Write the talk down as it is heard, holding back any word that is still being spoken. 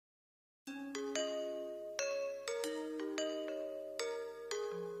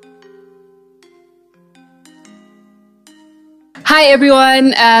Hi, everyone.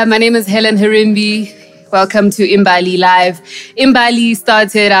 My name is Helen Herimbi. Welcome to Imbali Live. Imbali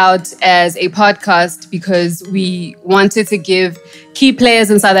started out as a podcast because we wanted to give key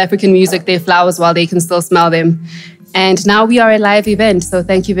players in South African music their flowers while they can still smell them. And now we are a live event, so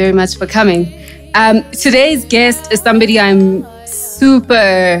thank you very much for coming. Today's guest is somebody I'm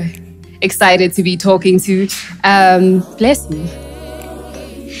super excited to be talking to. Bless you.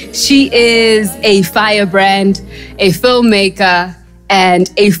 She is a firebrand, a filmmaker, and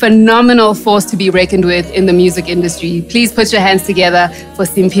a phenomenal force to be reckoned with in the music industry. Please put your hands together for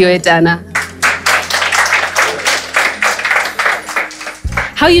Simphiwe Dana.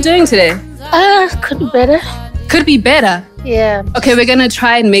 How are you doing today? Could be better. Could be better? Yeah. Okay, we're gonna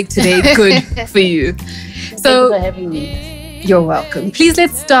try and make today good for you. Thank you for having me. You're welcome. Please,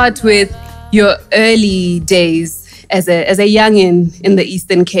 let's start with your early days as a youngin in the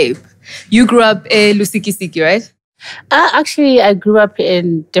Eastern Cape. You grew up in Lusikisiki, right? Actually, I grew up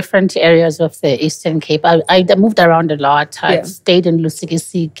in different areas of the Eastern Cape. I moved around a lot. I've stayed in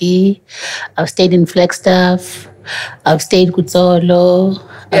Lusikisiki. I've stayed in Flagstaff. I've stayed in Kutsolo.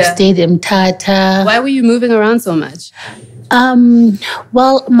 I've stayed in Mthatha. Why were you moving around so much?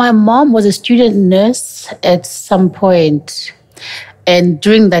 Well, my mom was a student nurse at some point. And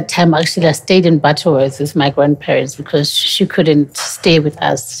during that time, actually, I stayed in Butterworth with my grandparents because she couldn't stay with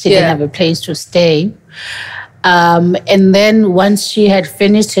us. She didn't have a place to stay. And then once she had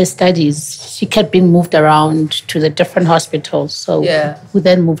finished her studies, she kept being moved around to the different hospitals. So we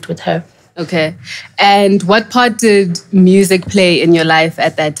then moved with her. Okay. And what part did music play in your life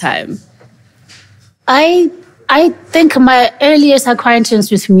at that time? I think my earliest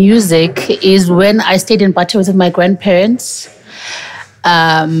acquaintance with music is when I stayed in Butterworth with my grandparents.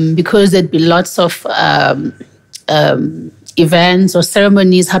 Because there'd be lots of events or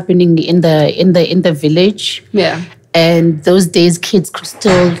ceremonies happening in the village. Yeah. And those days, kids could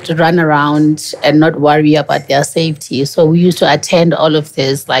still run around and not worry about their safety. So we used to attend all of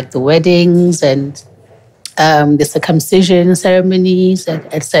this, like the weddings and the circumcision ceremonies,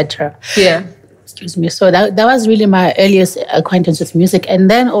 etc. Yeah. Excuse me. So that was really my earliest acquaintance with music. And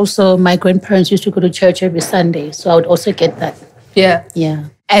then also my grandparents used to go to church every Sunday. So I would also get that. Yeah. Yeah.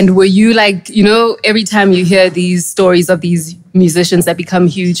 And were you like, you know, every time you hear these stories of these musicians that become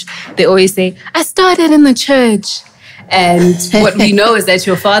huge, they always say, I started in the church. And what we know is that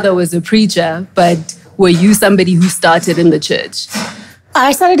your father was a preacher, but were you somebody who started in the church?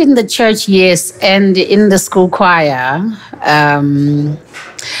 I started in the church, yes, and in the school choir.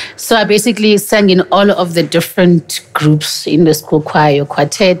 So I basically sang in all of the different groups in the school choir, your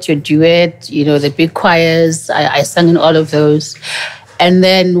quartet, your duet, you know, the big choirs. I sang in all of those. And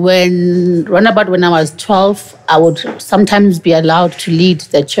then when I was 12, I would sometimes be allowed to lead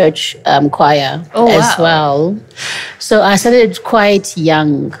the church choir as well. So I started quite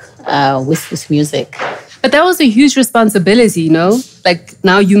young with music. But that was a huge responsibility, you know? Like,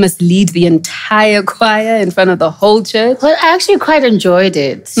 now you must lead the entire choir in front of the whole church. Well, I actually quite enjoyed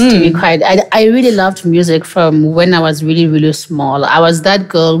it, to be quite... I really loved music from when I was really, really small. I was that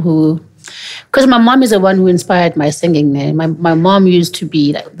girl who... Because my mom is the one who inspired my singing. My mom used to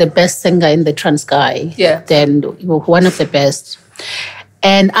be like the best singer in the Transkei. Yeah. Then one of the best.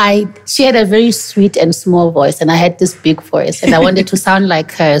 And she had a very sweet and small voice, and I had this big voice, and I wanted to sound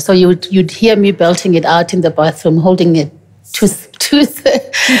like her. So you'd hear me belting it out in the bathroom, holding a toothbrush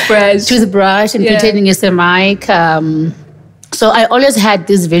and pretending it's a mic. So I always had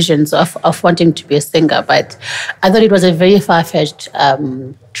these visions of wanting to be a singer, but I thought it was a very far-fetched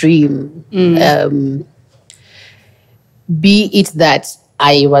dream. Be it that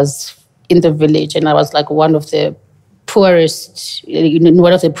I was in the village and I was like one of the poorest, in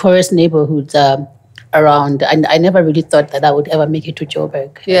one of the poorest neighborhoods around. And I never really thought that I would ever make it to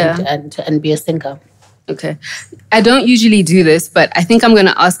Joburg and be a singer. Okay. I don't usually do this, but I think I'm going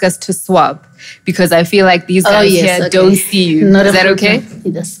to ask us to swap because I feel like these guys here don't see you. Is that okay?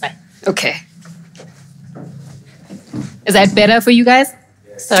 That's fine. Okay. Is that better for you guys?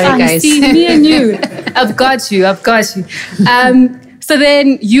 Sorry, guys. See, me and you. I've got you. So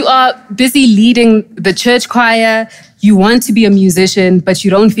then you are busy leading the church choir. You want to be a musician, but you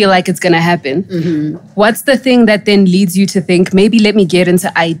don't feel like it's going to happen. Mm-hmm. What's the thing that then leads you to think, maybe let me get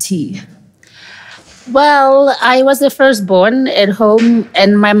into IT? Well, I was the firstborn at home,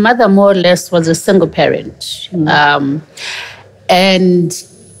 and my mother more or less was a single parent. And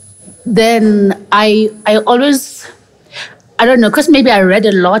then I always... I don't know, because maybe I read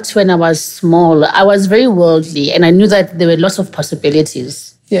a lot when I was small. I was very worldly, and I knew that there were lots of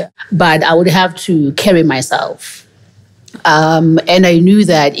possibilities. Yeah. But I would have to carry myself. And I knew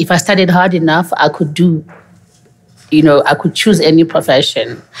that if I studied hard enough, I could do I could choose any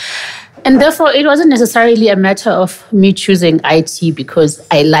profession. And therefore, it wasn't necessarily a matter of me choosing IT because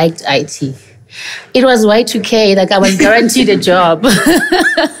I liked IT. It was Y2K, like I was guaranteed a job.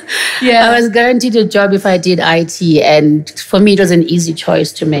 Yeah. I was guaranteed a job if I did IT. And for me, it was an easy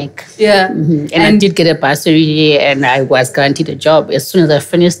choice to make. Yeah. Mm-hmm. And I did get a bursary and I was guaranteed a job. As soon as I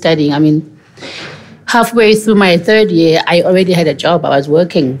finished studying, halfway through my third year, I already had a job. I was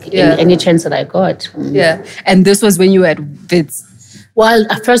working in any chance that I got. Mm-hmm. Yeah. And this was when you were at Wits. Well,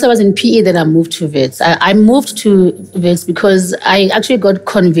 at first I was in PE, then I moved to Wits. I moved to Wits because I actually got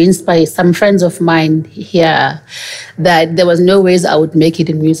convinced by some friends of mine here that there was no ways I would make it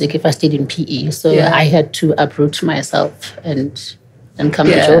in music if I stayed in PE. So I had to uproot myself and come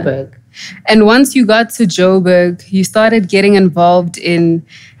to Joburg. And once you got to Joburg, you started getting involved in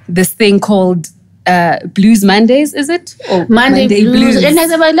this thing called Blues Mondays, is it? Or Monday Blues. And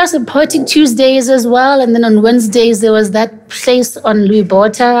there were lots of Poetic Tuesdays as well. And then on Wednesdays, there was that place on Louis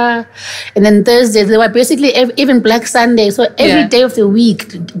Bota. And then Thursdays, there were basically even Black Sunday. So every day of the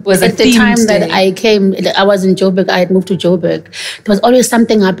week, was at the time that I came, I was in Joburg, I had moved to Joburg. There was always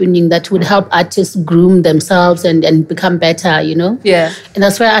something happening that would help artists groom themselves and become better, Yeah. And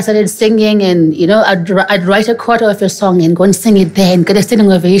that's where I started singing. And, I'd write a quarter of a song and go and sing it there and get a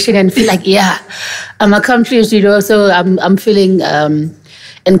standing ovation and feel like, I'm accomplished, so I'm feeling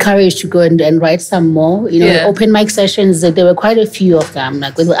encouraged to go and write some more. Open mic sessions, there were quite a few of them,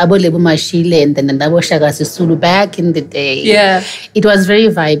 like with Lebo Mathosa and then Lebo Sisulu back in the day. Yeah. It was very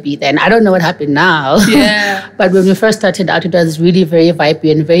vibey then. I don't know what happened now. Yeah. But when we first started out, it was really very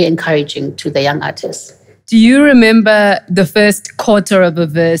vibey and very encouraging to the young artists. Do you remember the first quarter of a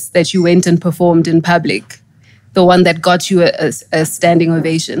verse that you went and performed in public? The one that got you a standing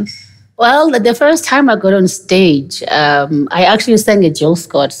ovation? Well, the first time I got on stage, I actually sang a Jill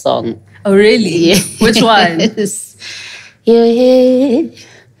Scott song. Oh, really? Yeah. Which one?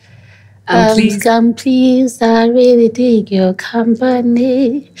 Come please, I really dig your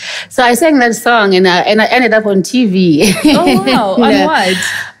company. So I sang that song and I ended up on TV. Oh, wow. On what?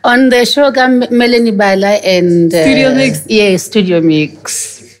 On the show Melanie Bala and... Studio Mix? Yeah, Studio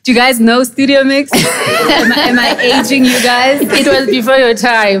Mix. Do you guys know Studio Mix? am I aging you guys? It was before your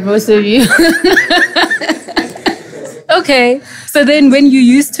time, most of you. Okay. So then when you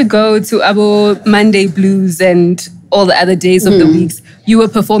used to go to Abo Monday Blues and all the other days of the weeks, you were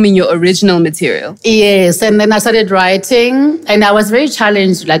performing your original material. Yes. And then I started writing. And I was very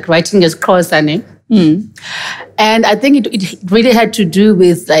challenged, like writing as Xhosa. And I think it really had to do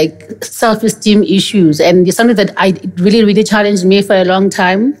with like self-esteem issues. And it's something that it really challenged me for a long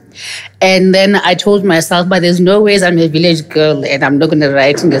time. And then I told myself, but there's no ways I'm a village girl and I'm not going to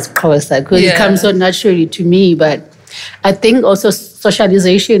write in this Xhosa because it comes so naturally to me. But I think also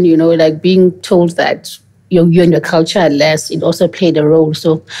socialization, like being told that you and your culture are less, it also played a role.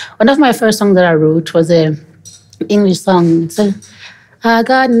 So one of my first songs that I wrote was an English song. It's I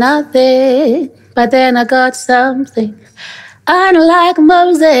got nothing, but then I got something. Unlike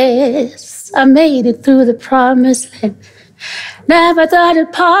Moses, I made it through the promised land. Never thought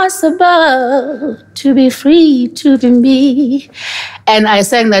it possible to be free, to be me. And I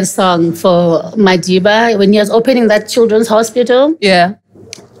sang that song for Madiba when he was opening that children's hospital. Yeah.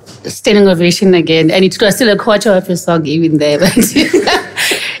 Standing ovation again. And it was still a quarter of a song even there, but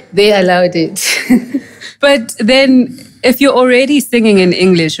they allowed it. But then if you're already singing in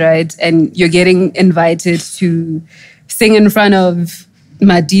English, right, and you're getting invited to sing in front of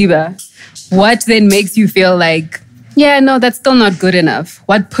Madiba, what then makes you feel like, yeah, no, that's still not good enough?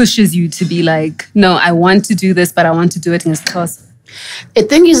 What pushes you to be like, no, I want to do this, but I want to do it in isiXhosa? The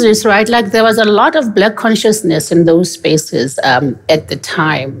thing is this, right? Like there was a lot of Black consciousness in those spaces at the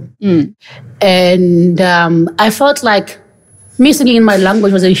time. And I felt like me singing in my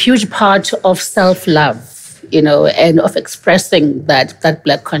language was a huge part of self-love, and of expressing that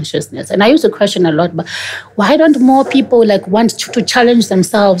Black consciousness. And I used to question a lot, but why don't more people want to challenge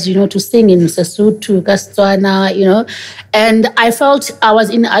themselves, to sing in Sesotho, Gatswana, And I felt I was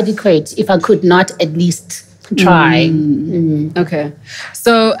inadequate if I could not at least try. Okay.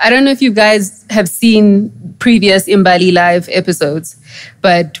 So I don't know if you guys have seen previous imbali live episodes,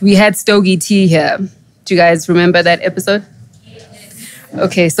 but we had Stogie T here. Do you guys remember that episode?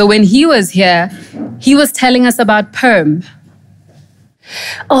 Okay, so when he was here, he was telling us about Perm.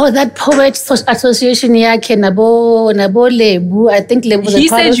 Oh, that Poets Association, Nabo Lebu. I think Lebu was a part of it. He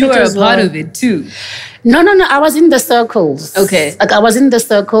said you were a part of it too. No. I was in the circles. Okay. I was in the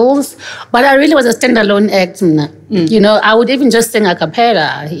circles, but I really was a standalone act. I would even just sing a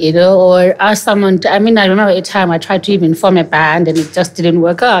cappella, or ask someone I remember a time I tried to even form a band and it just didn't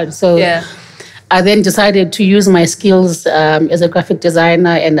work out. So I then decided to use my skills as a graphic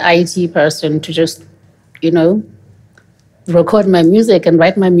designer and IT person to just, record my music and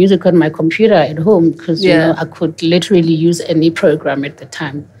write my music on my computer at home because, I could literally use any program at the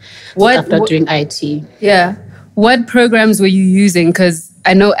time after doing IT. Yeah. What programs were you using? Because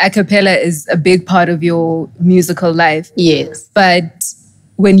I know a cappella is a big part of your musical life. Yes. But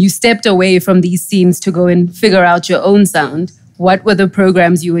when you stepped away from these scenes to go and figure out your own sound, what were the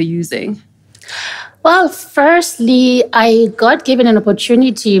programs you were using? Well, firstly, I got given an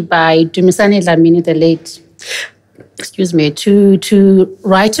opportunity by Dumisani Dlamini, the late, to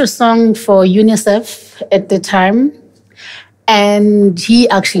write a song for UNICEF at the time. And he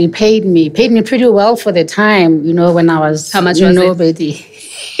actually paid me pretty well for the time, when I was How much was nobody.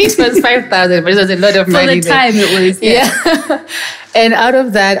 It was 5,000, but it was a lot of money. For the time it was, yeah. And out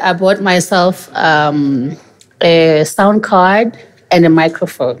of that, I bought myself a sound card and a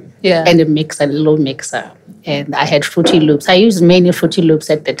microphone and a little mixer. And I had Fruity Loops. I used mainly Fruity Loops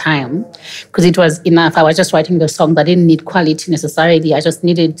at the time because it was enough. I was just writing the songs. I didn't need quality necessarily. I just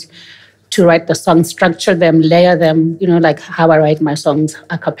needed to write the songs, structure them, layer them, like how I write my songs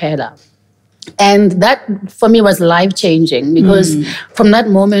a cappella. And that, for me, was life-changing because from that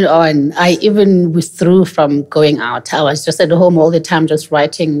moment on, I even withdrew from going out. I was just at home all the time just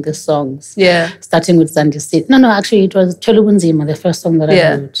writing the songs. Yeah. Starting with Zandisile. No, actually, it was Chelubunzima, the first song that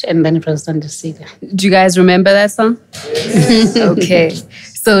I wrote. And then it was Zandisile. Do you guys remember that song? Yes. Okay.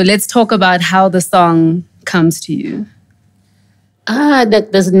 So let's talk about how the song comes to you.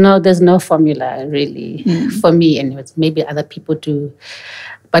 There's no formula, really, for me. And maybe other people do.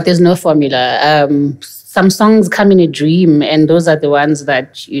 But there's no formula. Some songs come in a dream, and those are the ones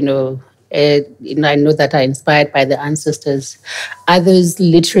that, I know that are inspired by the ancestors. Others,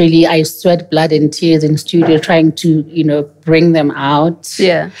 literally, I sweat blood and tears in studio trying to, bring them out.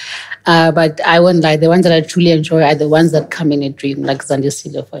 Yeah. But I won't lie, the ones that I truly enjoy are the ones that come in a dream, like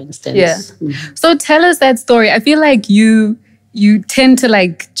Zandisile, for instance. Yeah. Mm-hmm. So tell us that story. I feel like you tend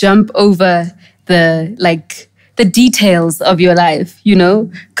to jump over the details of your life,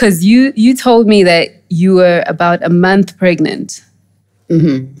 because you told me that you were about a month pregnant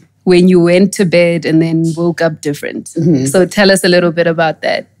when you went to bed and then woke up different. So tell us a little bit about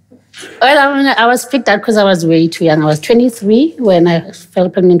that. Well, I was freaked out because I was way too young. I was 23 when I fell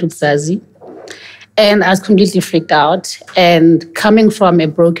pregnant with Zazie. And I was completely freaked out. And coming from a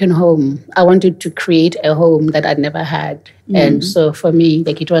broken home, I wanted to create a home that I'd never had. And so for me,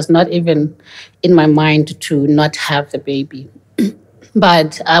 it was not even in my mind to not have the baby.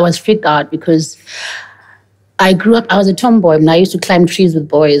 But I was freaked out because I grew up, I was a tomboy, and I used to climb trees with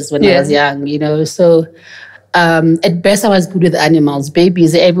boys when I was young, So at best, I was good with animals.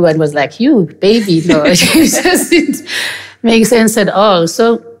 Babies, everyone was like, you, baby. No, it just didn't make sense at all.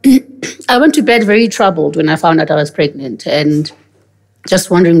 So I went to bed very troubled when I found out I was pregnant and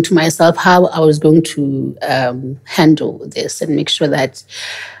just wondering to myself how I was going to handle this and make sure that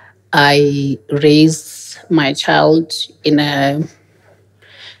I raise my child in a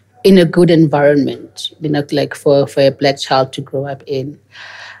good environment, for a Black child to grow up in.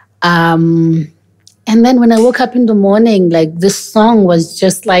 And then when I woke up in the morning, this song was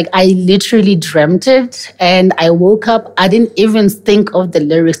just I literally dreamt it. And I woke up, I didn't even think of the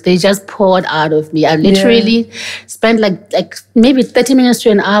lyrics. They just poured out of me. I literally spent maybe 30 minutes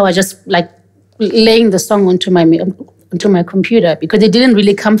to an hour just laying the song onto my computer because it didn't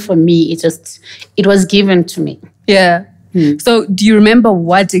really come from me. It was given to me. Yeah. So do you remember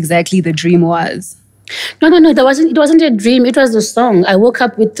what exactly the dream was? No. It wasn't a dream. It was the song. I woke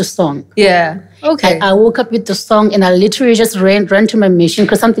up with the song. Yeah. Okay. I woke up with the song and I literally just ran to my machine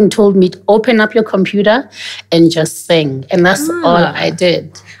because something told me to open up your computer and just sing. And that's all I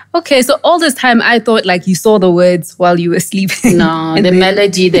did. Okay. So all this time I thought you saw the words while you were sleeping. No, the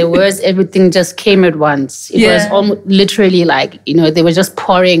melody, the words, everything just came at once. It was almost literally they were just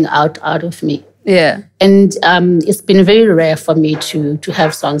pouring out of me. Yeah. And it's been very rare for me to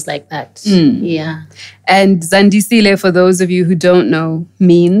have songs like that. Yeah. And Zandisile, for those of you who don't know,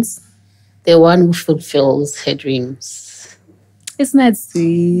 means? The one who fulfills her dreams. Isn't that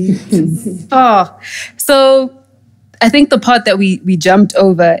sweet? So I think the part that we jumped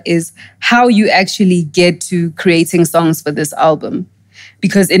over is how you actually get to creating songs for this album.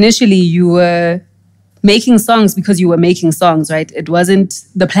 Because initially you were making songs because you were making songs, right?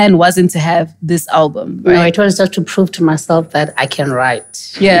 The plan wasn't to have this album, right? No, it was just to prove to myself that I can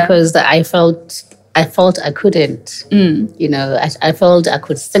write. Yeah. Because I felt I couldn't. I felt I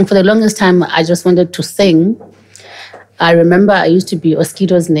could sing. For the longest time, I just wanted to sing. I remember I used to be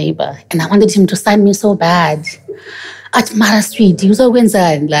Oskido's neighbor, and I wanted him to sign me so bad. At Mara Street, you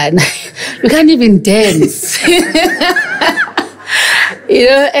can't even dance.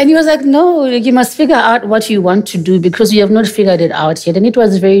 And he was like, no, you must figure out what you want to do because you have not figured it out yet. And it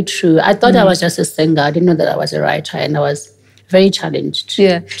was very true. I thought I was just a singer. I didn't know that I was a writer, and I was very challenged.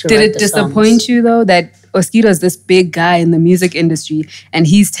 Yeah. Did it disappoint you, though, that Oskido is this big guy in the music industry and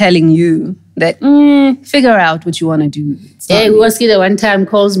he's telling you that, figure out what you want to do? Yeah, Oskido one time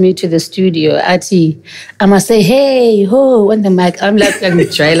calls me to the studio. Ati, I must say, hey, ho, on the mic. I'm like, I'm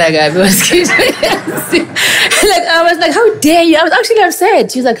trying like I'm Oskido. Like, I was like, how dare you? I was actually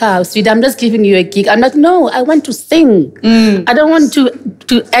upset. She's like, oh, sweet, I'm just giving you a gig. I'm like, no, I want to sing. I don't want to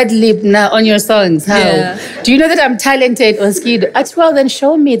ad-lib now on your songs. How? Yeah. Do you know that I'm talented, Oskido? Well, then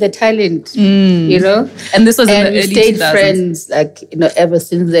show me the talent, And this was in the early 2000s. We stayed friends, ever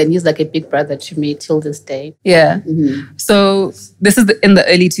since then. He's like a big brother to me till this day. Yeah. So this is in the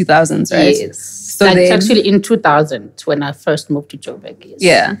early 2000s, right? Yes. So actually in 2000 when I first moved to Joburg. Yes.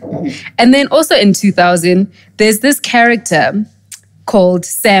 Yeah. And then also in 2000, there's this character called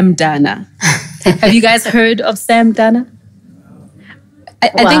Sam Dana. Have you guys heard of Sam Dana? I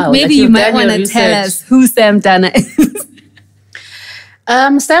think maybe you might want to tell us who Sam Dana is.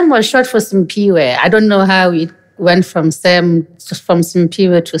 Sam was short for Simphiwe. I don't know how it went from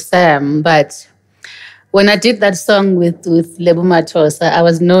Simphiwe to Sam, but when I did that song with Lebo Mathosa, I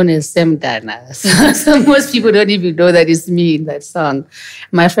was known as Sam Dana. So most people don't even know that it's me in that song.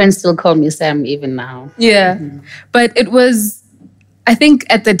 My friends still call me Sam even now. Yeah. But it was, I think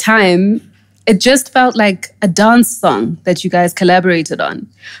at the time, it just felt like a dance song that you guys collaborated on.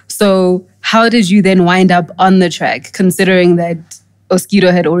 So how did you then wind up on the track, considering that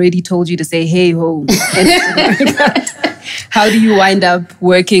Oskido had already told you to say, hey, ho? How do you wind up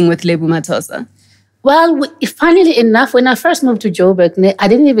working with Lebo Mathosa? Well, funnily enough, when I first moved to Joburg, I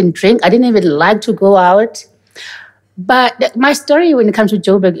didn't even drink. I didn't even like to go out. But my story when it comes to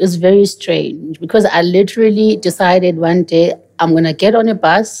Joburg is very strange because I literally decided one day I'm going to get on a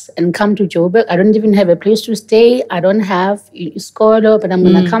bus and come to Joburg. I don't even have a place to stay. I don't have Oskido, but I'm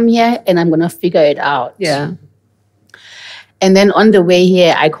going to come here and I'm going to figure it out. Yeah. And then on the way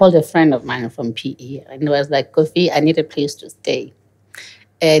here, I called a friend of mine from PE and I was like, Kofi, I need a place to stay.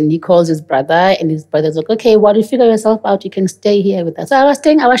 And he calls his brother, and his brother's like, okay, while you figure yourself out, you can stay here with us. So I was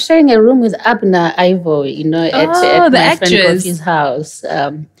sharing a room with Abna Ivo, at my friend Kofi's house.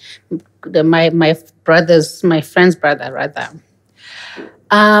 My friend's brother, rather.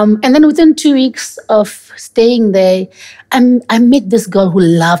 And then within 2 weeks of staying there, I met this girl who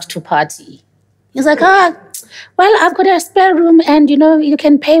loved to party. He's like, well, I've got a spare room and, you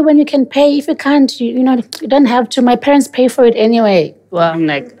can pay when you can pay. If you can't, you don't have to. My parents pay for it anyway. Well, I'm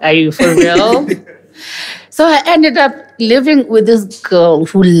like, are you for real? So I ended up living with this girl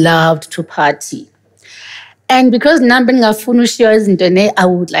who loved to party. And because I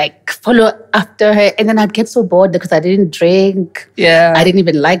would follow after her. And then I'd get so bored because I didn't drink. Yeah. I didn't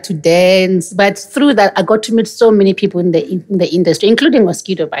even like to dance. But through that, I got to meet so many people in the industry, including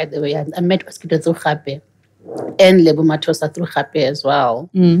Oskido, by the way. I met Oskido through Khape and Lebo Mathosa through Khape as well.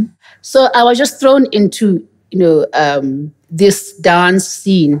 So I was just thrown into, this dance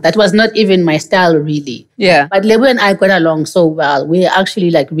scene that was not even my style, really. Yeah. But Lebo and I got along so well. We're actually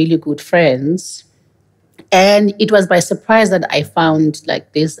really good friends. And it was by surprise that I found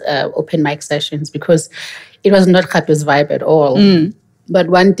these open mic sessions because it was not Khape's vibe at all. But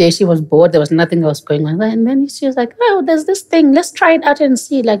one day she was bored. There was nothing else going on. And then she was like, oh, there's this thing. Let's try it out and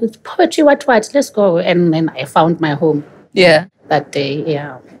see. It's poetry, what? Let's go. And then I found my home. Yeah. That day,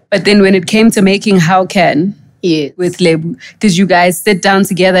 yeah. But then when it came to making How Can... Yes. With Lebo, did you guys sit down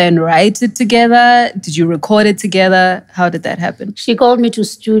together and write it together? Did you record it together? How did that happen? She called me to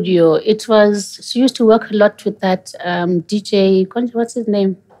studio. She used to work a lot with that DJ, what's his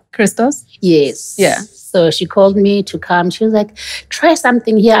name? Christos? Yes. Yeah. So she called me to come. She was like, try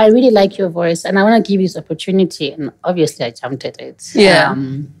something here. I really like your voice and I want to give you this opportunity. And obviously I jumped at it. Yeah.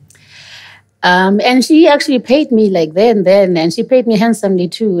 And she actually paid me then, and she paid me handsomely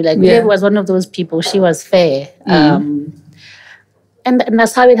too. Lebo was one of those people. She was fair. And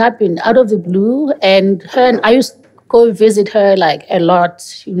that's how it happened, out of the blue. And her and I used to go visit her a lot.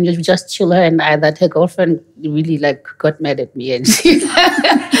 Just chill her and I, that her girlfriend really got mad at me. And she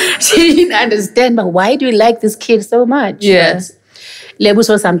didn't understand, but why do you like this kid so much? Yeah. But Lebo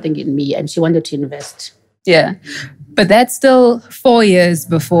saw something in me and she wanted to invest. Yeah. But that's still 4 years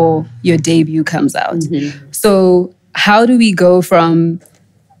before your debut comes out. So how do we go from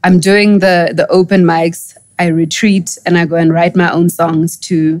I'm doing the open mics, I retreat and I go and write my own songs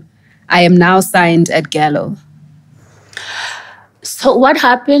to I am now signed at Gallo? So what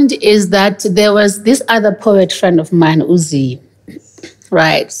happened is that there was this other poet friend of mine, Uzi,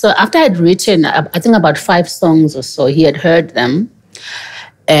 right? So after I had written, I think about 5 songs or so, he had heard them.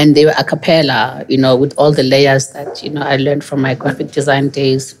 And they were a cappella, with all the layers that, I learned from my graphic design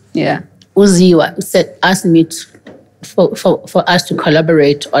days. Yeah. Uzi asked me for us to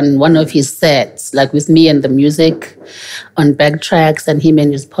collaborate on one of his sets, like with me and the music on backtracks and him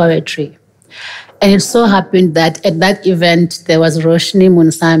and his poetry. And it so happened that at that event, there was Roshni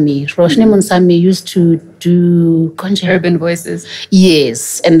Munsami. Roshni Munsami used to do... Urban Voices.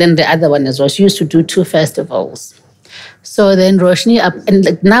 Yes. And then the other one as well. She used to do 2 festivals. So then Roshni,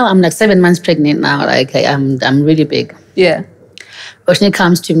 and now I'm like 7 months pregnant now. Like I'm really big. Yeah. Roshni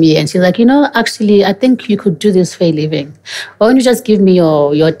comes to me and she's like, actually, I think you could do this for a living. Why don't you just give me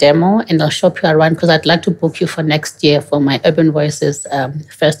your demo and I'll shop you around because I'd like to book you for next year for my Urban Voices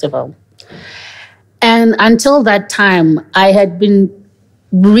festival. And until that time, I had been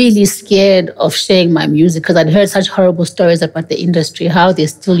really scared of sharing my music because I'd heard such horrible stories about the industry, how they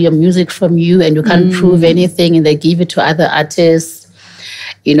steal your music from you and you can't prove anything and they give it to other artists,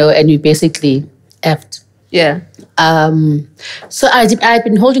 and you basically effed. Yeah. So I've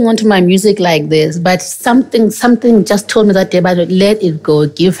been holding on to my music like this, but something just told me that day, but let it go,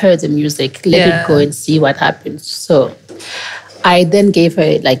 give her the music, let it go and see what happens. So I then gave her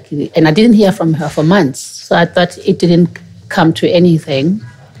and I didn't hear from her for months. So I thought it didn't come to anything.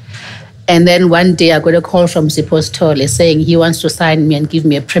 And then one day I got a call from Sipho saying he wants to sign me and give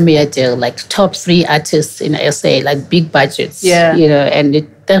me a premier deal, like top 3 artists in SA, like big budgets. Yeah. And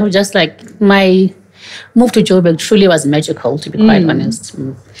that was just like my move to Joburg truly was magical, to be quite honest.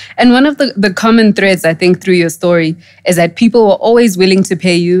 And one of the common threads, I think, through your story is that people were always willing to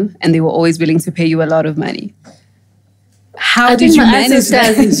pay you and they were always willing to pay you a lot of money. How did you manage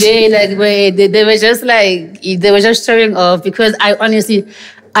that? They were just showing off because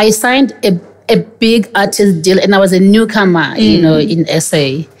I signed a big artist deal and I was a newcomer, in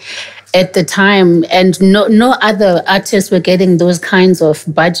SA at the time, and no other artists were getting those kinds of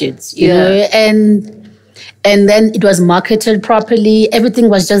budgets, you know, and then it was marketed properly. Everything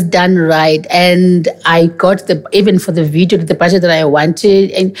was just done right, and I got even for the video, the budget that I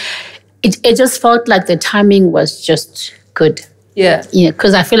wanted, and it just felt like the timing was just good. Yeah.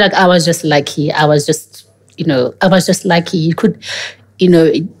 Because I feel like I was just lucky. I was just lucky.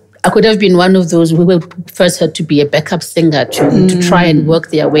 I could have been one of those who first had to be a backup singer to try and work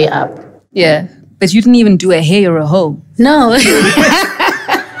their way up. Yeah. But you didn't even do a hey or a ho. No.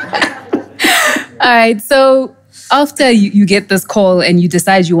 All right. So after you get this call and you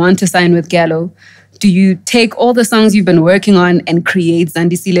decide you want to sign with Gallo, do you take all the songs you've been working on and create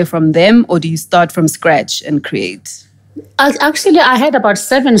Zandisile from them, or do you start from scratch and create? Actually, I had about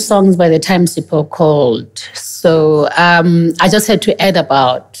 7 songs by the time Sipho called. So I just had to add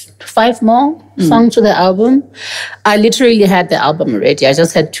about 5 more songs to the album. I literally had the album already. I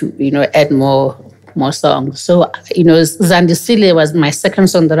just had to, add more songs. So, Zandisile was my second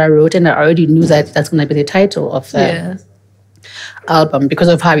song that I wrote, and I already knew that that's going to be the title of the album because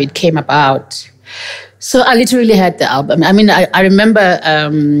of how it came about. So I literally had the album. I mean, I remember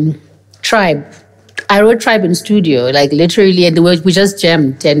Tribe. I wrote Tribe in studio, like literally, and we just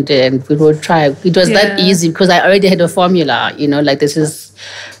jammed and we wrote Tribe. It was that easy because I already had a formula, like this is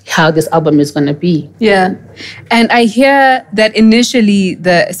how this album is going to be. Yeah. And I hear that initially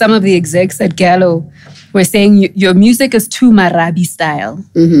some of the execs at Gallo were saying your music is too Marabi style.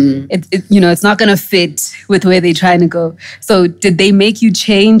 Mm-hmm. It's not going to fit with where they're trying to go. So did they make you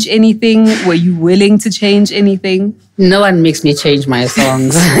change anything? Were you willing to change anything? No one makes me change my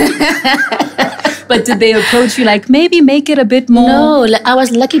songs. But did they approach you like, maybe make it a bit more? No, I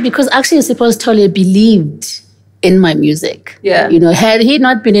was lucky because actually Sipho believed in my music. Yeah. Had he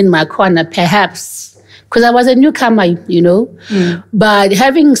not been in my corner, perhaps, because I was a newcomer, But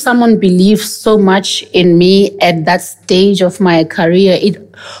having someone believe so much in me at that stage of my career, it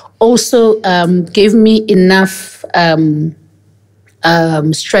also gave me enough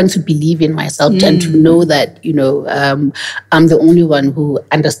strength to believe in myself and to know that, I'm the only one who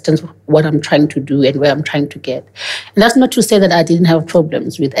understands what I'm trying to do and where I'm trying to get. And that's not to say that I didn't have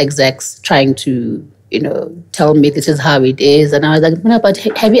problems with execs trying to, tell me this is how it is. And I was like, no, but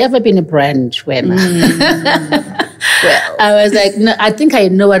have you ever been a brand when? Well, I was like, no, I think I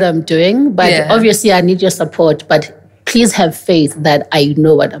know what I'm doing, but obviously I need your support. But please have faith that I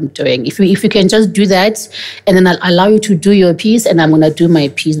know what I'm doing. If you can just do that, and then I'll allow you to do your piece, and I'm going to do my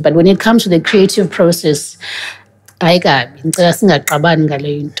piece. But when it comes to the creative process,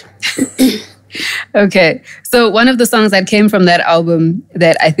 Okay. So one of the songs that came from that album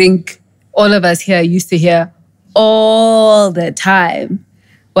that I think all of us here used to hear all the time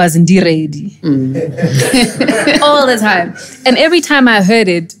was Ndiredi. All the time. And every time I heard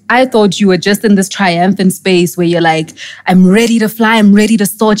it, I thought you were just in this triumphant space where you're like, I'm ready to fly, I'm ready to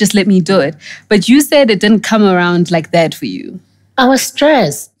soar, just let me do it. But you said it didn't come around like that for you. I was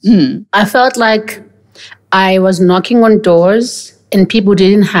stressed. I felt like I was knocking on doors and people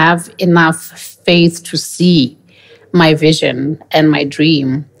didn't have enough faith to see my vision and my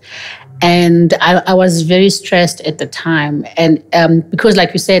dream. And I was very stressed at the time. And because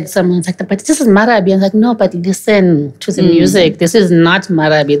like you said, someone's like, but this is Marabi. I'm like, no, but listen to the music. This is not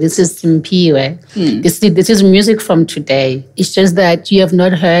Marabi. This is Simphiwe. This is music from today. It's just that you have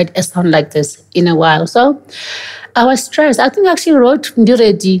not heard a sound like this in a while. So I was stressed. I think I actually wrote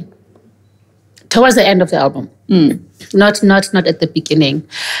Ndiredi towards the end of the album. Not at the beginning.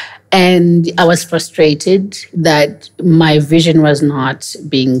 And I was frustrated that my vision was not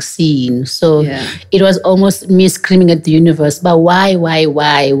being seen. So it was almost me screaming at the universe, but why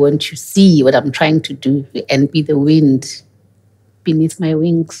won't you see what I'm trying to do and be the wind beneath my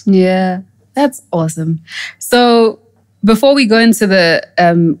wings? Yeah, that's awesome. So before we go into the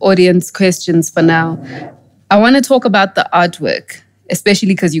audience questions for now, I want to talk about the artwork, especially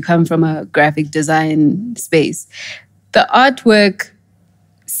because you come from a graphic design space. The artwork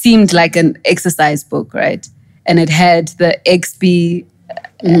seemed like an exercise book, right? And it had the XB,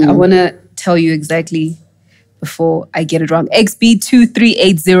 I want to tell you exactly before I get it wrong, XB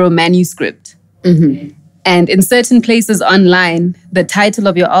 2380 manuscript. And in certain places online, the title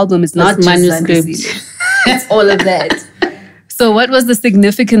of your album is not just manuscript. It's all of that. So what was the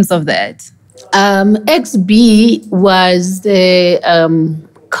significance of that? XB was the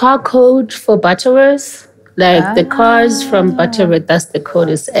car code for Butterworth. Like the cars from Butterworth, that's the code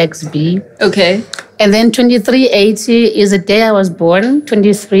is XB. Okay. And then 2380 is the day I was born,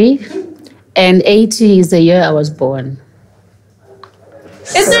 23. And 80 is the year I was born.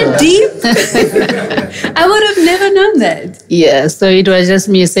 Is that deep? I would have never known that. Yeah, so it was just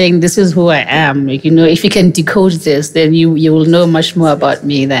me saying, this is who I am. Like, you know, if you can decode this, then you will know much more about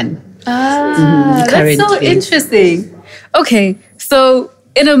me than currently. That's so interesting. Okay, so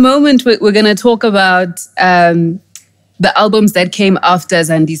in a moment, we're going to talk about the albums that came after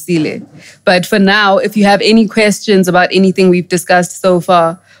Zandisile. But for now, if you have any questions about anything we've discussed so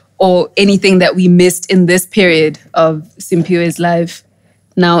far or anything that we missed in this period of Simphiwe's life,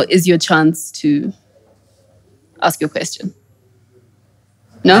 now is your chance to ask your question.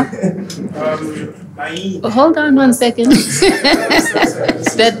 No? Hold on 1 second.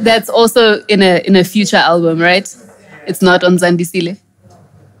 That's also in a future album, right? It's not on Zandisile.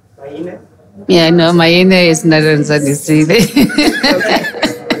 Yeah, no, Mayene is not on Zandisile.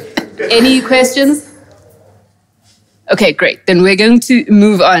 Okay. Any questions? Okay, great. Then we're going to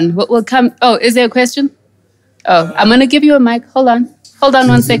move on. We'll come. Oh, is there a question? Oh, I'm going to give you a mic. Hold on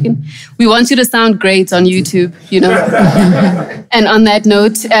 1 second. We want you to sound great on YouTube, you know. And on that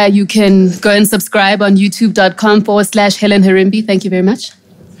note, you can go and subscribe on youtube.com/Helen Herimbi. Thank you very much.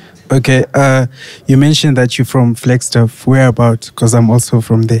 Okay, you mentioned that you're from Flagstaff. Where about? Because I'm also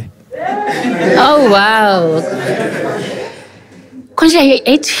from there. Oh, wow.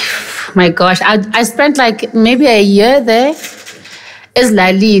 My gosh, I spent like maybe a year there. It's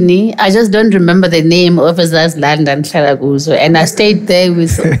Lalini. I just don't remember the name of his land and Shalaguzo. And I stayed there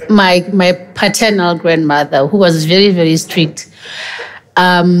with my paternal grandmother, who was very, very strict.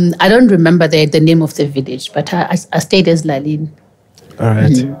 I don't remember the name of the village, but I stayed as Lalini. All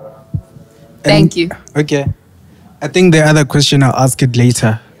right. Thank you. Okay. I think the other question, I'll ask it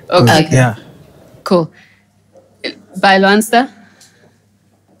later. Okay. Yeah. Cool. Bye, Lonsta.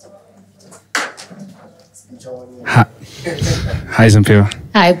 Hi, Simphiwe.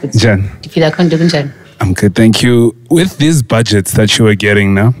 Hi, Jan. I'm good, thank you. With these budgets that you were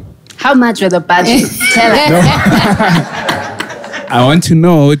getting now, how much were the budgets? Tell us. I want to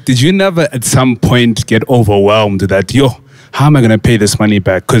know, did you never at some point get overwhelmed that, how am I going to pay this money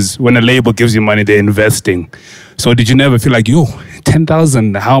back? Because when a label gives you money, they're investing. So did you never feel like,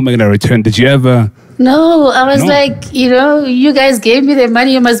 10,000, how am I going to return? Did you ever? No, I was like, you guys gave me the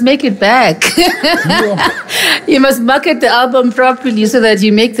money, you must make it back. You must market the album properly so that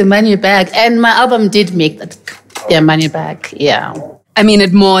you make the money back. And my album did make their money back, yeah. I mean,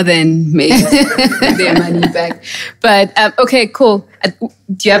 it more than made their money back. But, okay, cool. Do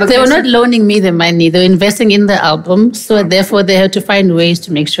you have a question? They were not loaning me the money. They were investing in the album. So therefore, they had to find ways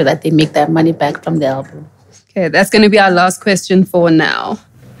to make sure that they make that money back from the album. Okay, that's going to be our last question for now.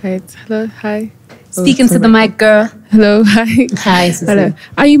 Right. Hello. Hi. Speak into the mic, girl. Hello, hi. Hi, Sissy.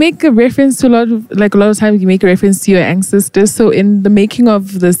 Hello. You make a reference to a lot of times you make a reference to your ancestors. So in the making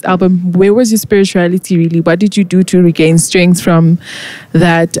of this album, where was your spirituality really? What did you do to regain strength from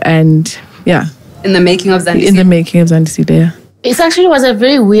that? And yeah. In the making of Zandisile. In the making of Zandisile, yeah. It actually was a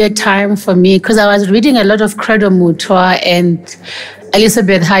very weird time for me because I was reading a lot of Credo Mutwa and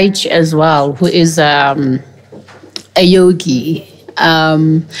Elizabeth Haich as well, who is a yogi.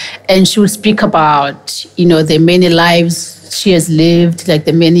 And she would speak about, the many lives she has lived, like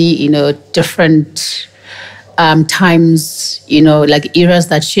the many, different times, like eras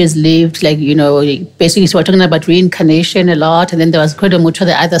that she has lived. Like, basically, so we're talking about reincarnation a lot. And then there was Credo Mutwa,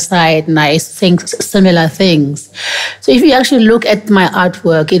 the other side, and I think similar things. So if you actually look at my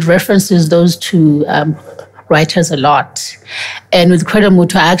artwork, it references those two writers a lot. And with Credo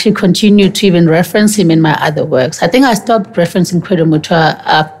Mutwa, I actually continued to even reference him in my other works. I think I stopped referencing Credo Mutwa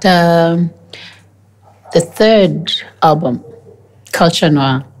after the third album, Culture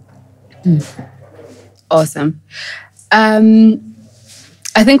Noir. Awesome.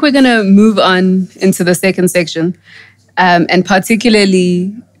 I think we're going to move on into the second section. And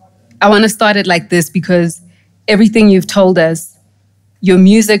particularly, I want to start it like this because everything you've told us, your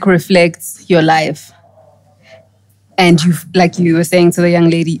music reflects your life. And like you were saying to the young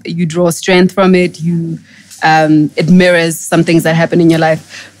lady, you draw strength from it. It mirrors some things that happen in your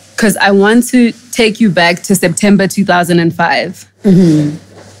life. Because I want to take you back to September 2005. Mm-hmm.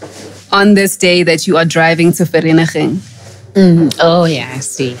 On this day that you are driving to Vereeniging. Mm-hmm. Oh, yeah, I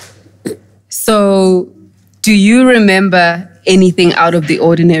see. So, do you remember anything out of the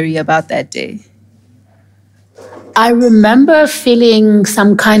ordinary about that day? I remember feeling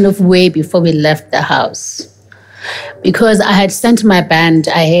some kind of way before we left the house. Because I had sent my band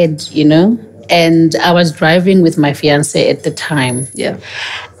ahead, and I was driving with my fiancé at the time. Yeah.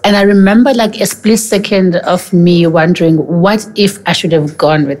 And I remember like a split second of me wondering, what if I should have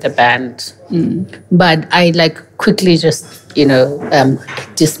gone with the band? Mm. But I quickly just,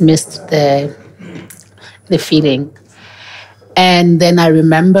 dismissed the feeling. And then I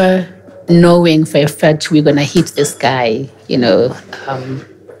remember knowing for a fact we're going to hit this guy,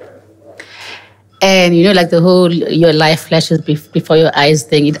 and the whole your life flashes before your eyes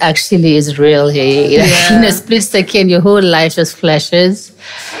thing, it actually is real here. Yeah. In a split second, your whole life just flashes.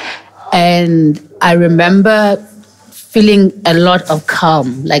 And I remember feeling a lot of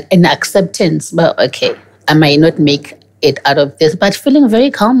calm, an acceptance. But okay, I might not make it out of this, but feeling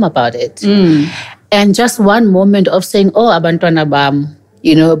very calm about it. Mm. And just one moment of saying, oh, abantwana bam,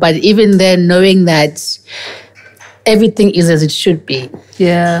 but even then knowing that everything is as it should be.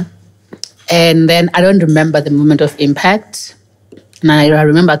 Yeah. And then I don't remember the moment of impact. And I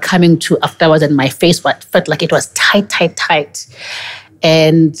remember coming to afterwards and my face felt like it was tight.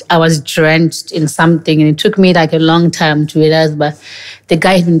 And I was drenched in something. And it took me a long time to realize, but the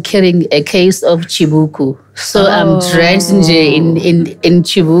guy had been carrying a case of chibuku. So I'm drenched in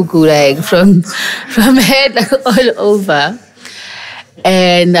chibuku, from head all over.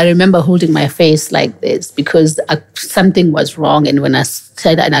 And I remember holding my face like this because something was wrong. And when I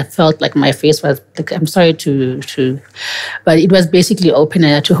said that, and I felt like my face was, I'm sorry but it was basically open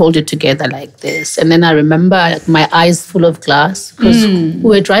and I had to hold it together like this. And then I remember my eyes full of glass because we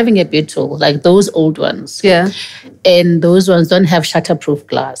were driving a Beetle, those old ones. Yeah. And those ones don't have shutterproof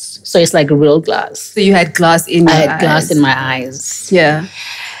glass. So it's real glass. So you had glass in your eyes. I had glass in my eyes. Yeah.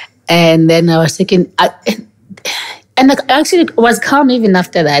 And then I was thinking... And I actually was calm even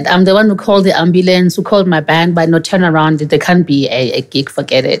after that. I'm the one who called the ambulance, who called my band, but no turn around. There can't be a gig,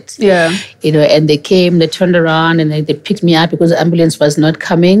 forget it. Yeah. And they came, they turned around and they picked me up because the ambulance was not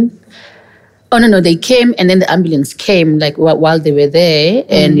coming. Oh, no, they came and then the ambulance came while they were there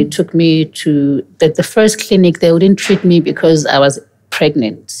and it took me to the first clinic. They wouldn't treat me because I was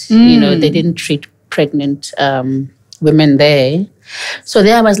pregnant. They didn't treat pregnant women there. So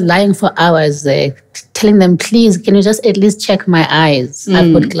there I was lying for hours there, telling them, please, can you just at least check my eyes?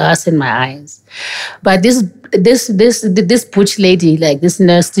 I've got glass in my eyes. But this butch lady, this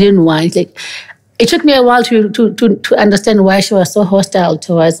nurse, didn't want, it took me a while to understand why she was so hostile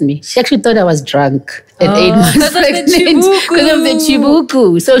towards me. She actually thought I was drunk at 8 months pregnant because of the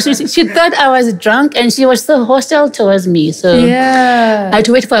chibuku. So she thought I was drunk and she was so hostile towards me. So I had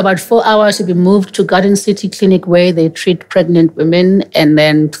to wait for about 4 hours to be moved to Garden City Clinic where they treat pregnant women, and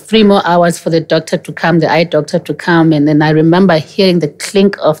then 3 more hours for the doctor to come, the eye doctor to come. And then I remember hearing the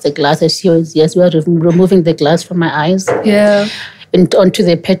clink of the glass as she was, we were removing the glass from my eyes. Yeah. And onto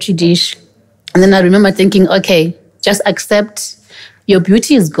the petri dish. And then I remember thinking, okay, just accept your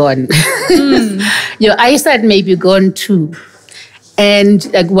beauty is gone. Your eyesight may be gone too.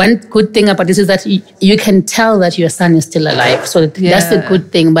 And like one good thing about this is that you can tell that your son is still alive. So that's the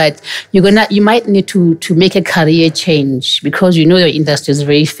good thing. But you might need to make a career change because you know your industry is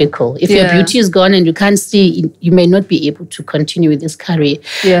very fickle. If your beauty is gone and you can't see, you may not be able to continue with this career.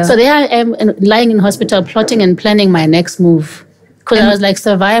 Yeah. So there I am lying in hospital, plotting and planning my next move. Because I was like,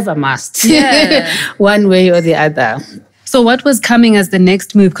 survive I must. Yeah. One way or the other. So what was coming as the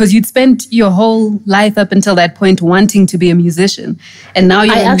next move? Because you'd spent your whole life up until that point wanting to be a musician. And now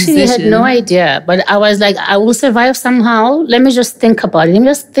you're a musician. I actually had no idea. But I was like, I will survive somehow. Let me just think about it. Let me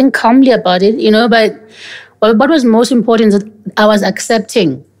just think calmly about it, you know. But what was most important is that I was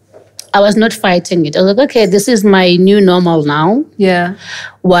accepting. I was not fighting it. I was like, okay, this is my new normal now. Yeah.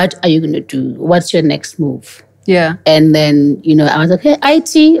 What are you going to do? What's your next move? Yeah. And then, you know, I was like, hey,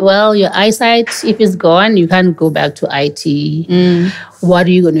 IT, well, your eyesight, if it's gone, you can't go back to IT. What are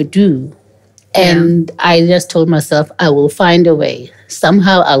you going to do? And I just told myself, I will find a way.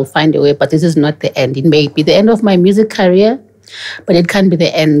 Somehow I'll find a way, but this is not the end. It may be the end of my music career, but it can't be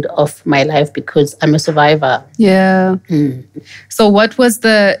the end of my life because I'm a survivor. Yeah. So what was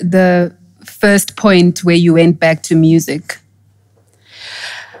the first point where you went back to music?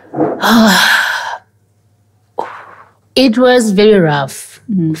 It was very rough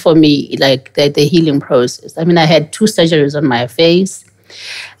for me, like the healing process. I mean, I had 2 surgeries on my face.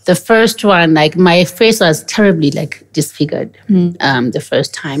 The first one, like my face was terribly like disfigured the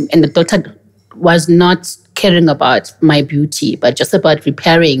first time. And the doctor was not caring about my beauty, but just about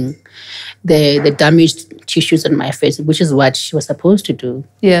repairing the damaged tissues on my face, which is what she was supposed to do.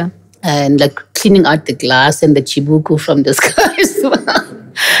 Yeah. And like cleaning out the glass and the chibuku from the sky as well.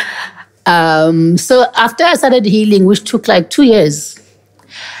 So after I started healing, which took like 2 years,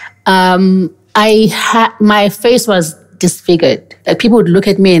 my face was disfigured. Like people would look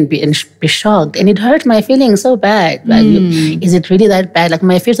at me and be shocked, and it hurt my feelings so bad. Like, is it really that bad? Like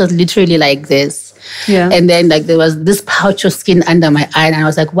my face was literally like this. Yeah. And then like there was this pouch of skin under my eye, and I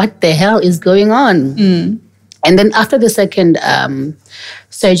was like, what the hell is going on? And then after the second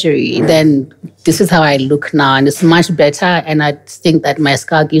surgery, then this is how I look now, and it's much better. And I think that my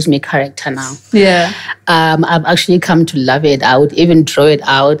scar gives me character now. Yeah, I've actually come to love it. I would even draw it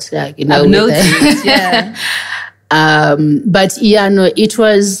out, you know. I've noticed, yeah. But yeah, no, it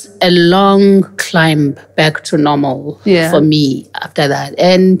was a long climb back to normal for me after that.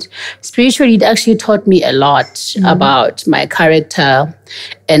 And spiritually, it actually taught me a lot about my character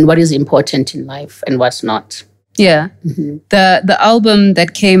and what is important in life and what's not. Yeah. The album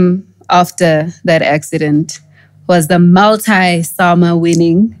that came after that accident was the multi-summer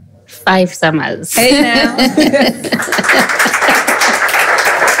winning 5 Summers. Hey now.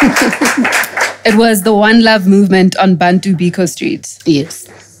 It was the One Love movement on Bantu Biko Street.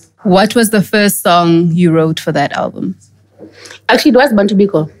 Yes. What was the first song you wrote for that album? Actually, it was Bantu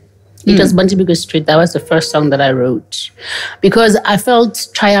Biko. It was Bantu Biko Street. That was the first song that I wrote because I felt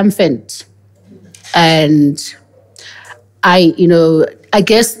triumphant. And I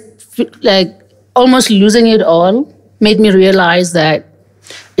guess like almost losing it all made me realize that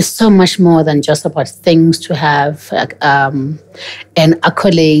it's so much more than just about things to have, like, and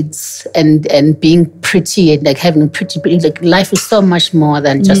accolades and being pretty and like having pretty, like life is so much more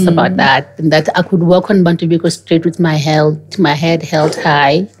than just about that. And that I could walk on Bantu Biko Street with my head held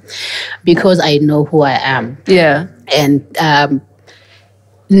high because I know who I am. Yeah. And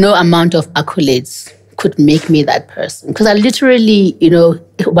no amount of accolades could make me that person. Because I literally,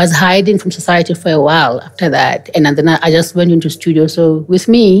 was hiding from society for a while after that. And then I just went into studio. So with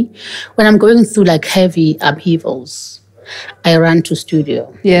me, when I'm going through like heavy upheavals, I ran to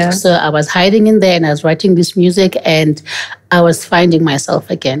studio. Yeah. So I was hiding in there and I was writing this music and I was finding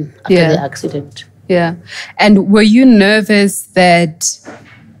myself again after the accident. Yeah. And were you nervous that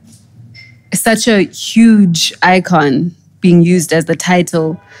such a huge icon being used as the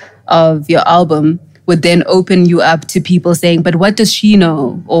title of your album would then open you up to people saying, but what does she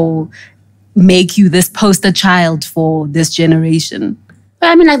know? Or make you this poster child for this generation?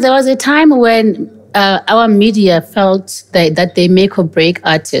 I mean, like, there was a time when our media felt that they make or break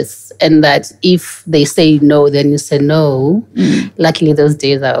artists and that if they say no, then you say no. Luckily, those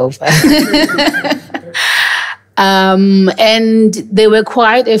days are over. And there were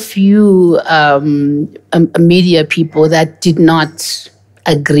quite a few media people that did not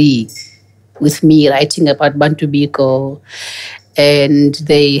agree with me writing about Bantu Biko, and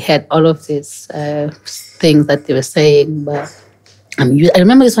they had all of these things that they were saying. But I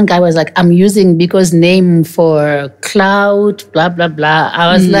remember this one guy was like, "I'm using Biko's name for clout, blah blah blah."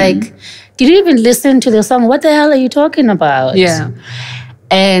 I was like, "Did you even listen to the song? What the hell are you talking about?" Yeah.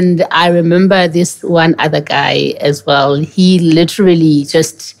 And I remember this one other guy as well. He literally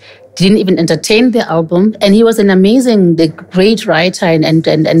just didn't even entertain the album. And he was an amazing, great writer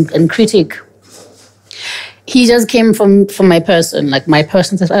and critic. He just came from my person, like my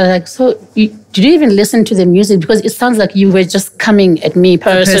person. I was like, so did you even listen to the music? Because it sounds like you were just coming at me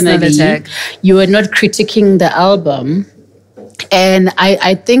personally. You were not critiquing the album. And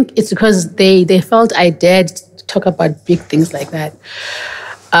I think it's because they felt I dared talk about big things like that.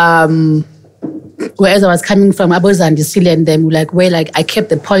 Whereas I was coming from Zandisile and them, I kept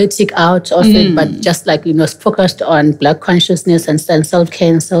the politic out of it, but just focused on Black consciousness and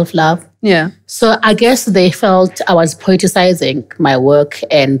self-care and self-love. Yeah. So I guess they felt I was politicizing my work,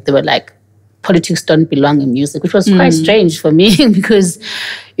 and they were like, politics don't belong in music, which was quite strange for me because,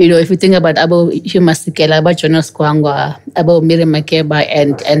 if you think about Hugh Masekela, about Jonas Kwangwa, about Miriam Makeba,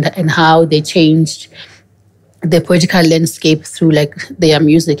 and how they changed the political landscape through their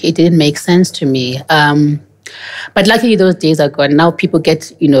music, it didn't make sense to me. But luckily those days are gone. Now people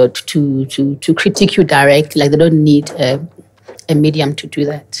get, to critique you direct. They don't need a medium to do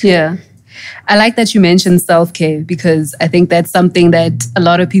that. Yeah. I like that you mentioned self-care because I think that's something that a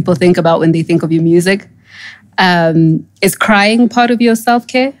lot of people think about when they think of your music. Is crying part of your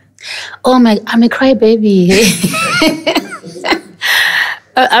self-care? Oh I'm a crybaby.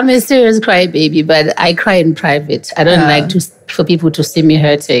 I'm a serious crybaby, but I cry in private. I don't like for people to see me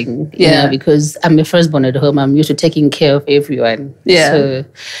hurting, because I'm the firstborn at home. I'm used to taking care of everyone. Yeah. So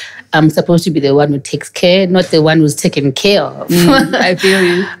I'm supposed to be the one who takes care, not the one who's taken care of. I feel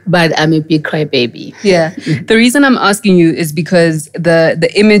you. But I'm a big crybaby. Yeah. The reason I'm asking you is because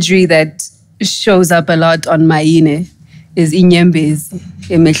the imagery that shows up a lot on Maine is inyembezi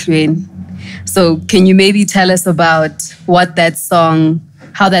emehlweni. So can you maybe tell us about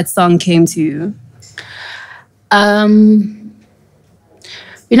how that song came to you?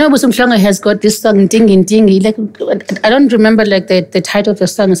 Busumhlanga has got this song, Ndingi Ndingi. I don't remember the title of the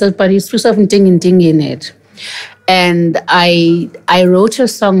song, but it's two of Ndingi Ndingi in it. And I wrote a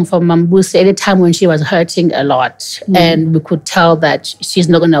song for Mambusi at a time when she was hurting a lot. And we could tell that she's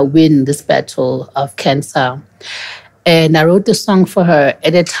not going to win this battle of cancer. And I wrote the song for her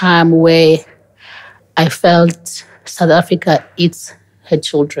at a time where I felt South Africa eats her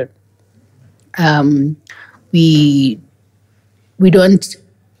children. We don't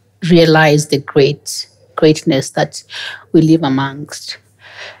realize the greatness that we live amongst.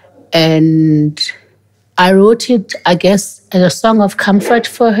 And I wrote it, I guess, as a song of comfort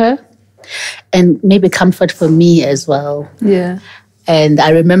for her and maybe comfort for me as well. Yeah. And I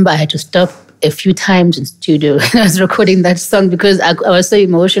remember I had to stop a few times in studio when I was recording that song because I was so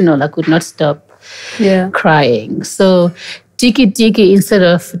emotional. I could not stop crying. So tiki tiki instead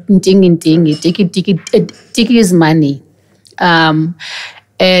of dingi dingi, tiki is money.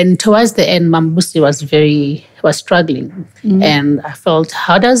 And towards the end, Mambusi was struggling. And I felt,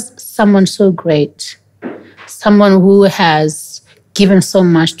 how does someone so great, someone who has given so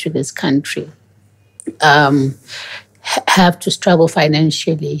much to this country, have to struggle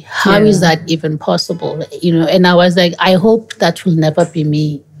financially? How is that even possible? And I was like, I hope that will never be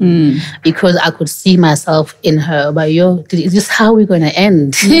me. Because I could see myself in her. But is this how we're going to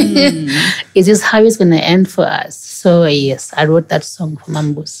end? Is this how it's going to end for us? So yes, I wrote that song for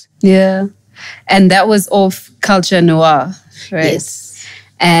Mambus. Yeah. And that was off Culture Noir, right? Yes.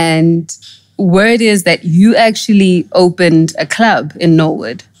 And word is that you actually opened a club in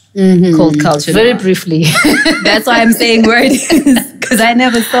Norwood called Culture Noir. Very briefly. That's why I'm saying word is, because I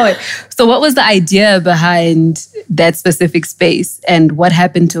never saw it. So what was the idea behind that specific space and what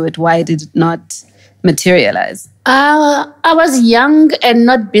happened to it? Why did it not materialize? I was young and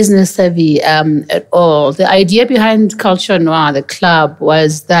not business savvy at all. The idea behind Culture Noir, the club,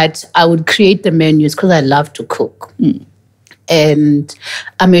 was that I would create the menus because I love to cook. And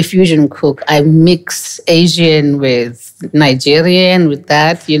I'm a fusion cook. I mix Asian with Nigerian, with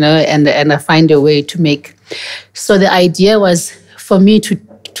that, and I find a way to make. So the idea was for me to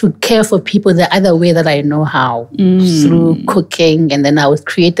care for people the other way that I know how, through cooking. And then I would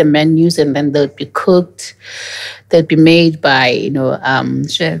create the menus and then they'll be cooked. They'll be made by,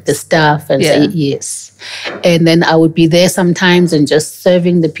 the staff. And yes. And then I would be there sometimes and just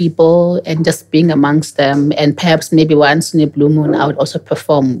serving the people and just being amongst them. And perhaps maybe once in a blue moon, I would also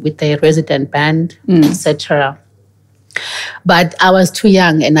perform with a resident band, etc. But I was too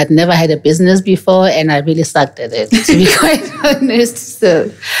young and I'd never had a business before and I really sucked at it, to be quite honest. So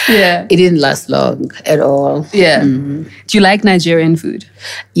Yeah. it didn't last long at all. Yeah. Do you like Nigerian food?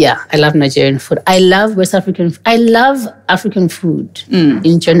 Yeah, I love Nigerian food. I love West African. I love African food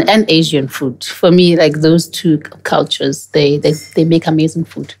in general and Asian food. For me, like those two cultures, they make amazing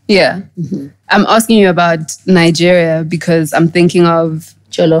food. Yeah. I'm asking you about Nigeria because I'm thinking of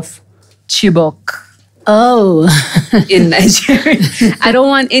Jollof. Chibok Oh, in Nigeria. I don't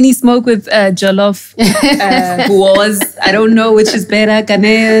want any smoke with jollof wars. I don't know which is better,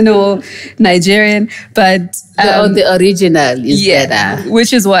 Ghanaian or Nigerian, but the original is better.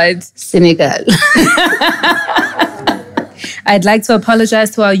 Which is what? Senegal. I'd like to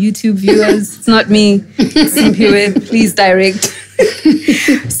apologize to our YouTube viewers. It's not me. Simphiwe, please direct.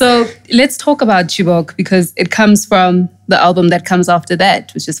 So let's talk about Chibok because it comes from the album that comes after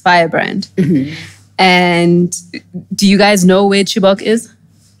that, which is Firebrand. And do you guys know where Chibok is?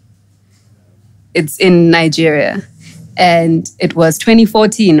 It's in Nigeria. And it was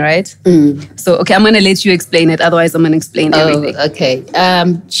 2014, right? So, okay, I'm going to let you explain it. Otherwise, I'm going to explain everything. Okay.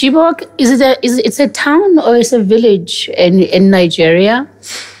 Chibok, it's a town or it's a village in Nigeria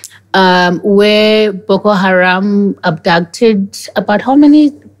where Boko Haram abducted about how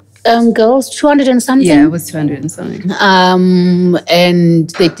many girls? 200 and something? Yeah, it was 200 and something. And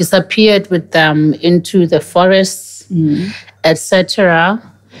they disappeared with them into the forests, etc.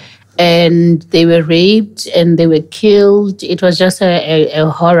 And they were raped and they were killed. It was just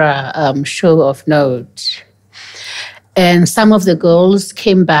a horror show of note. And some of the girls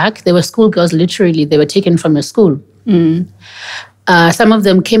came back. They were schoolgirls, literally. They were taken from a school. Some of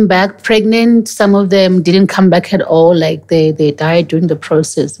them came back pregnant. Some of them didn't come back at all. Like they died during the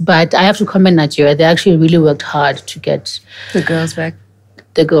process. But I have to commend Nigeria. They actually really worked hard to get The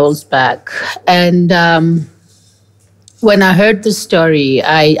girls back. And when I heard the story,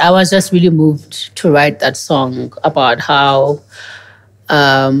 I was just really moved to write that song about how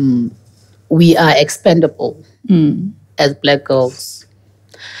we are expendable as Black girls.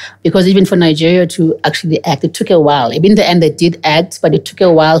 Because even for Nigeria to actually act, it took a while. In the end, they did act, but it took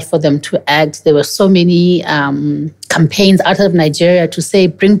a while for them to act. There were so many campaigns out of Nigeria to say,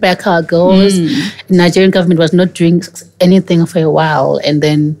 bring back our girls. The Nigerian government was not doing anything for a while. And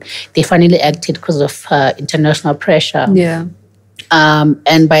then they finally acted because of international pressure. Yeah.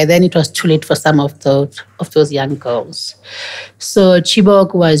 And by then, it was too late for some of those young girls. So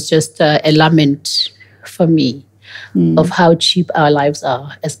Chibok was just a lament for me. Of how cheap our lives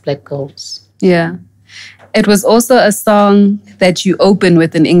are as Black girls. Yeah. It was also a song that you open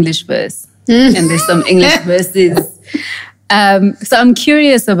with an English verse. And there's some English verses. So I'm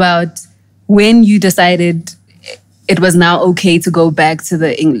curious about when you decided it was now okay to go back to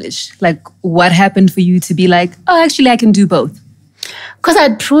the English. Like, what happened for you to be like, oh, actually, I can do both? Because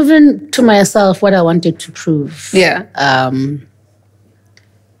I'd proven to myself what I wanted to prove. Yeah.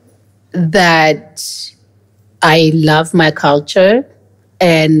 That I love my culture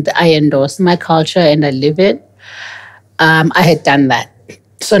and I endorse my culture and I live it. I had done that.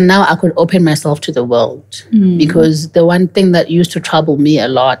 So now I could open myself to the world because the one thing that used to trouble me a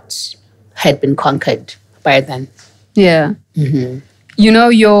lot had been conquered by then. Yeah. You know,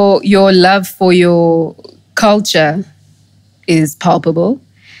 your love for your culture is palpable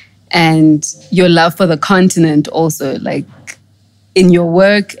and your love for the continent also, like in your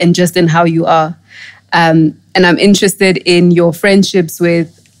work and just in how you are. And I'm interested in your friendships with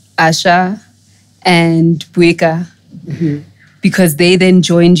Asha and Buika because they then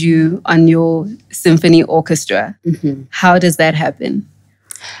joined you on your symphony orchestra. How does that happen?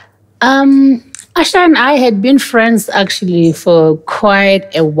 Asha and I had been friends actually for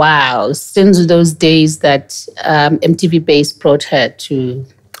quite a while, since those days that MTV Base brought her to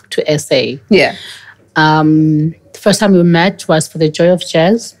SA. Yeah. The first time we met was for the Joy of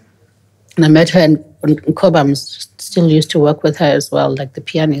Jazz. And I met her in Koba. Still used to work with her as well, like the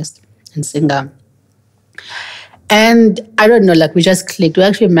pianist and singer. And I don't know, like we just clicked. We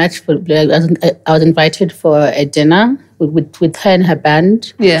actually met for, I was invited for a dinner with her and her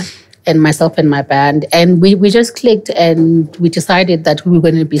band. Yeah. And myself and my band. And we just clicked and we decided that we were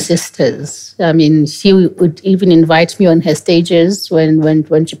going to be sisters. I mean, she would even invite me on her stages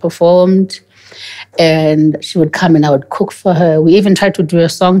when she performed. And she would come and I would cook for her. We even tried to do a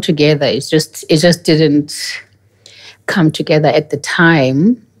song together. It just didn't come together at the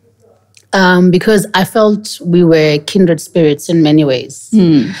time because I felt we were kindred spirits in many ways.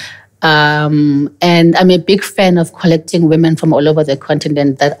 And I'm a big fan of collecting women from all over the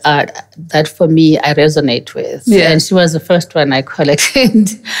continent that for me I resonate with. Yeah. And she was the first one I collected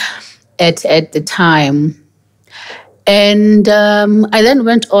at the time. And I then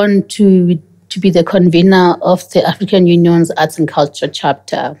went on to be the convener of the African Union's Arts and Culture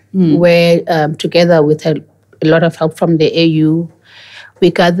chapter, where together with a lot of help from the AU,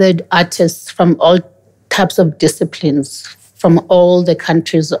 we gathered artists from all types of disciplines, from all the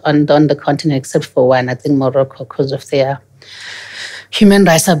countries on the continent except for one, I think Morocco, because of their human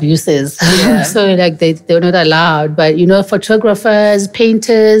rights abuses. Yeah. So like they were not allowed. But, photographers,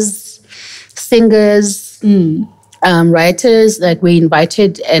 painters, singers, writers, like we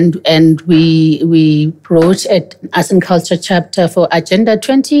invited and we wrote an Arts and Culture chapter for Agenda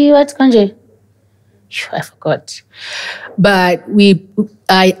 20, what, Kanje? I forgot. But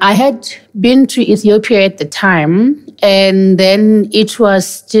I had been to Ethiopia at the time, and then it was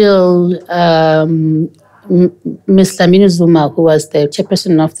still Ms. Lamini Zuma, who was the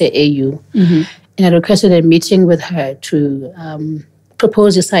chairperson of the AU. Mm-hmm. And I requested a meeting with her to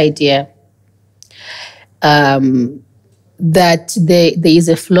propose this idea that there is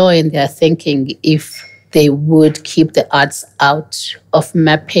a flaw in their thinking if they would keep the arts out of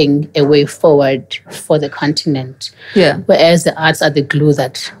mapping a way forward for the continent. Yeah. Whereas the arts are the glue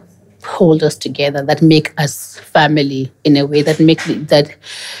that hold us together, that make us family in a way, that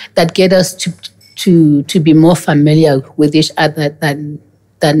get us to be more familiar with each other than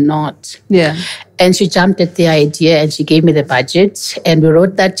not. Yeah. And she jumped at the idea and she gave me the budget and we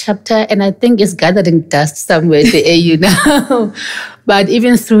wrote that chapter, and I think it's gathering dust somewhere at the AU now. But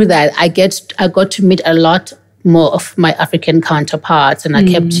even through that, I got to meet a lot more of my African counterparts, and I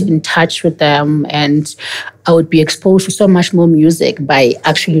kept in touch with them, and I would be exposed to so much more music by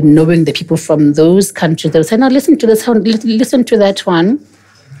actually knowing the people from those countries. They would say, no, listen to this one, listen to that one.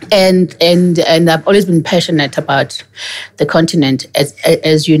 And I've always been passionate about the continent,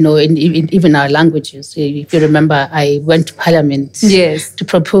 as you know, in even our languages. If you remember, I went to Parliament to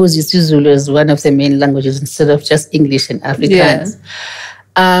propose isiZulu as one of the main languages instead of just English and Afrikaans.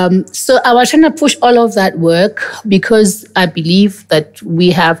 Yeah. So I was trying to push all of that work because I believe that we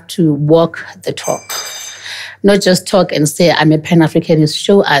have to walk the talk. Not just talk and say, I'm a Pan-Africanist,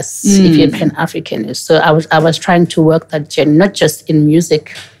 show us if you're a Pan-Africanist. So I was trying to work that journey, not just in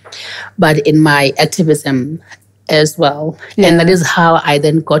music, but in my activism as well. Yeah. And that is how I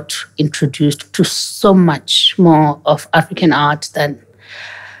then got introduced to so much more of African art than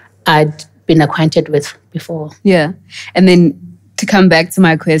I'd been acquainted with before. Yeah. And then to come back to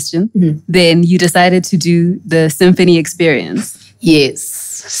my question, then you decided to do the symphony experience. Yes.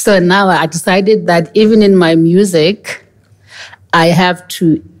 So now I decided that even in my music, I have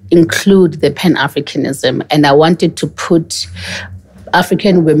to include the Pan-Africanism, and I wanted to put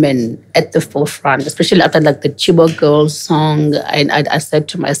African women at the forefront, especially after like the Chibok Girls song. And I said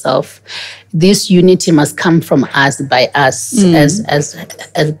to myself, this unity must come from us, by us, as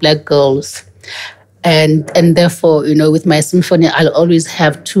Black girls. And therefore, with my symphony, I'll always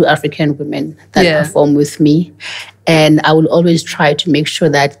have 2 African women that perform with me. And I will always try to make sure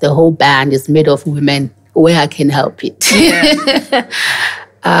that the whole band is made of women where I can help it. Yeah.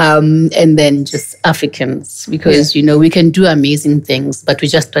 And then just Africans, because, we can do amazing things, but we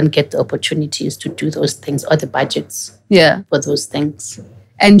just don't get the opportunities to do those things or the budgets for those things.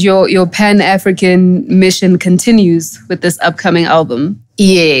 And your Pan-African mission continues with this upcoming album.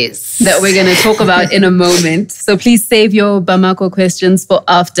 Yes. That we're going to talk about in a moment. So please save your Bamako questions for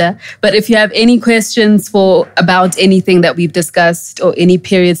after. But if you have any questions about anything that we've discussed or any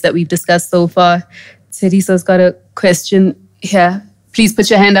periods that we've discussed so far, Terisa's got a question here. Please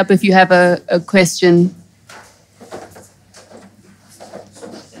put your hand up if you have a question.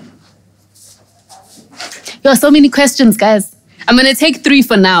 There are so many questions, guys. I'm going to take 3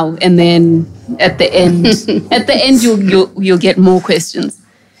 for now, and then at the end, you'll get more questions.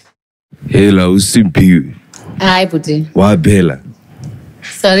 Hello, Simphiwe. Hi, Buti. Waphela.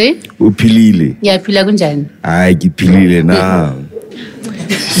 Sorry? Uphilile. Yeah, phila kunjani? Hayi ngiphilile now.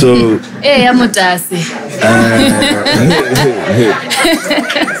 So amutasi.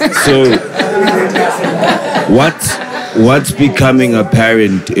 So what's becoming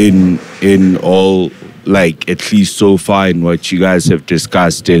apparent in all, like, at least so far in what you guys have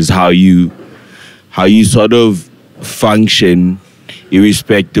discussed, is how you sort of function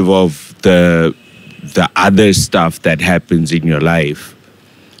irrespective of the other stuff that happens in your life.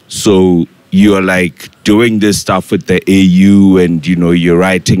 So you're like doing this stuff with the AU, and you're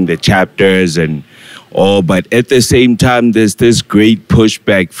writing the chapters and all, but at the same time there's this great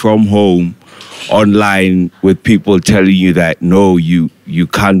pushback from home online with people telling you that no, you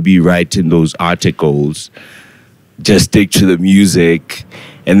can't be writing those articles, just stick to the music.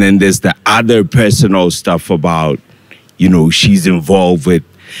 And then there's the other personal stuff about, she's involved with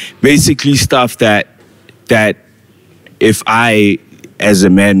basically stuff that if I, as a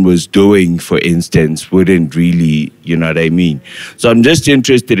man, was doing, for instance, wouldn't really, you know what I mean? So I'm just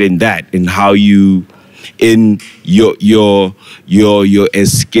interested in that, in how you, in your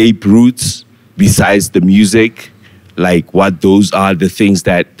escape routes besides the music, like what those are, the things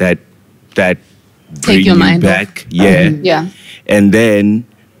that bring Take your you mind back. off. Yeah. Yeah. And then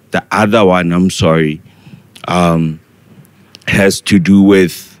the other one, I'm sorry, has to do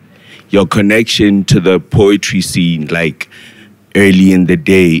with your connection to the poetry scene, like early in the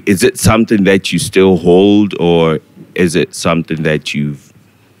day. Is it something that you still hold, or is it something that you've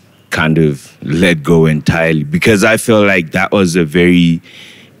kind of let go entirely? Because I feel like that was a very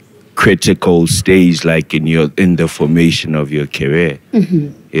critical stage, like in the formation of your career.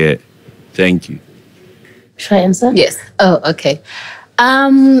 Yeah. Thank you. Should I answer? Yes. Oh, okay.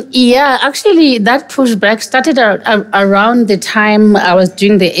 Yeah, actually, that pushback started around the time I was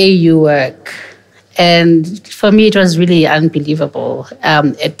doing the AU work. And for me, it was really unbelievable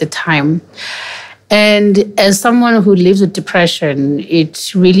at the time. And as someone who lives with depression,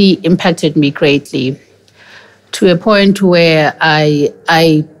 it really impacted me greatly, to a point where I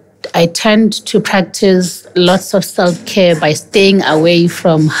tend to practice lots of self-care by staying away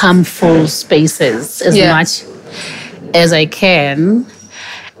from harmful spaces as much as I can.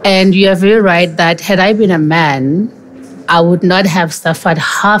 And you are very right that had I been a man, I would not have suffered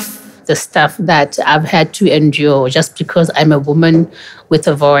half the stuff that I've had to endure just because I'm a woman with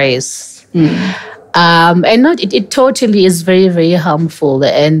a voice. And it totally is very, very harmful.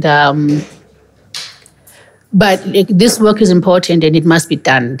 And but this work is important and it must be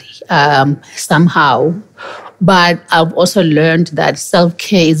done somehow. But I've also learned that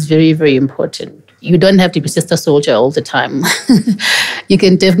self-care is very, very important. You don't have to be sister soldier all the time. You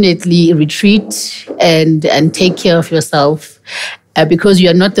can definitely retreat and take care of yourself because you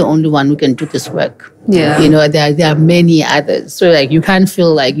are not the only one who can do this work. Yeah. You know, there are many others. So like you can't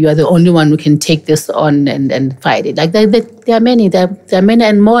feel like you are the only one who can take this on and fight it. Like there are many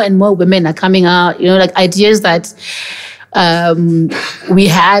and more women are coming out, you know, like ideas that we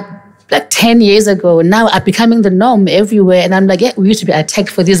had like 10 years ago now are becoming the norm everywhere. And I'm like, yeah, we used to be attacked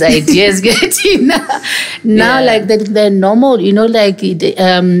for these ideas. now like they're normal, you know, like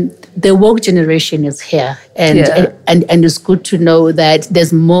the woke generation is here. And it's good to know that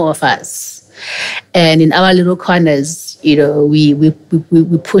there's more of us. And in our little corners, you know, we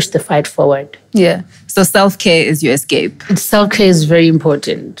push the fight forward. Yeah. So self-care is your escape. Self-care is very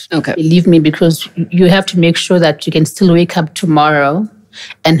important. Okay. Believe me, because you have to make sure that you can still wake up tomorrow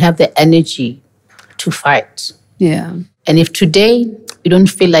and have the energy to fight. Yeah. And if today you don't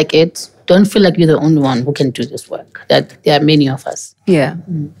feel like it, don't feel like you're the only one who can do this work. That there are many of us. Yeah.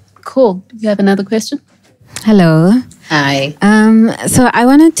 Cool. Do you have another question? Hello. Hi. So I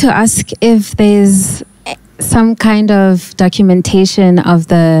wanted to ask if there's some kind of documentation of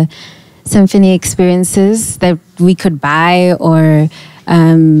the symphony experiences that we could buy or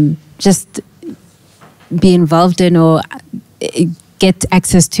just be involved in or get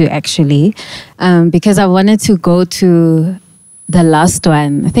access to, actually. Because I wanted to go to the last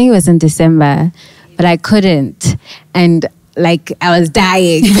one. I think it was in December, but I couldn't. And like I was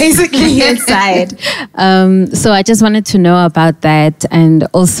dying basically inside. So I just wanted to know about that. And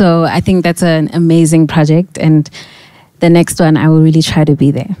also I think that's an amazing project. And the next one, I will really try to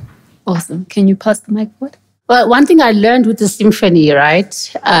be there. Awesome. Can you pass the mic forward? Well, one thing I learned with the symphony, right,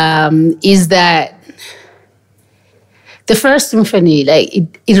 is that the first symphony, like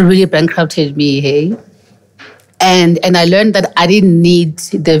it really bankrupted me, hey? And I learned that I didn't need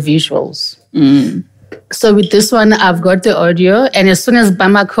the visuals. So with this one, I've got the audio, and as soon as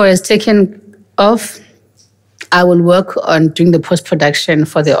Bamako is taken off, I will work on doing the post-production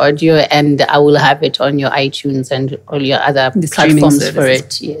for the audio, and I will have it on your iTunes and all your other platforms for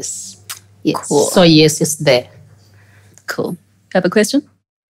it. Yes. Cool. So yes, it's there. Cool. Have a question?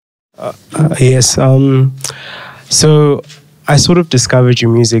 Yes. So I sort of discovered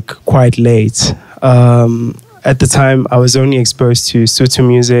your music quite late. At the time, I was only exposed to Sotho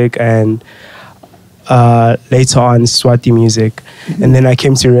music and later on Swati music. And then I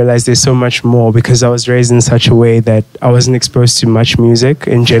came to realize there's so much more because I was raised in such a way that I wasn't exposed to much music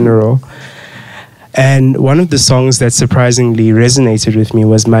in general. And one of the songs that surprisingly resonated with me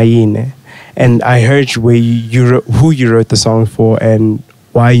was Mayine. And I heard who you wrote the song for and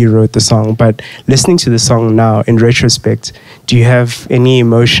why you wrote the song. But listening to the song now, in retrospect, do you have any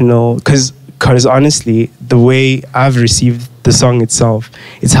emotional... Because honestly, the way I've received the song itself,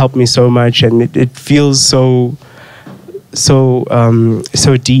 it's helped me so much, and it feels so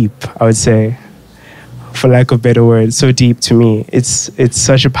deep, I would say, for lack of better words, so deep to me. It's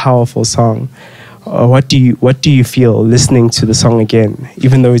such a powerful song. what do you feel listening to the song again,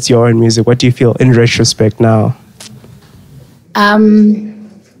 even though it's your own music? What do you feel in retrospect now?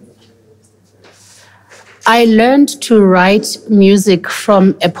 I learned to write music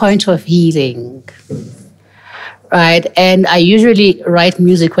from a point of healing, right? And I usually write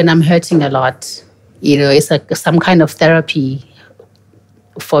music when I'm hurting a lot. It's like some kind of therapy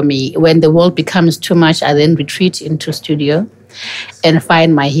for me. When the world becomes too much, I then retreat into studio and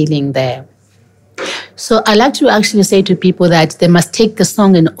find my healing there. So I like to actually say to people that they must take the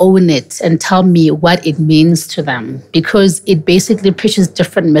song and own it and tell me what it means to them, because it basically preaches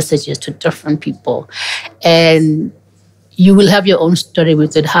different messages to different people. And you will have your own story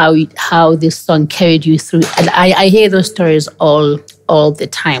with it, how this song carried you through. And I hear those stories all the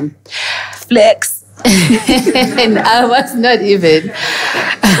time. Flex. And I was not even.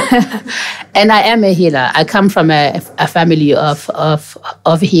 And I am a healer. I come from a family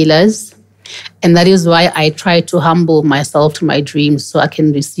of healers. And that is why I try to humble myself to my dreams so I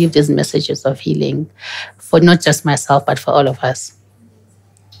can receive these messages of healing for not just myself, but for all of us.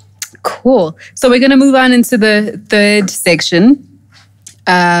 Cool. So we're going to move on into the third section,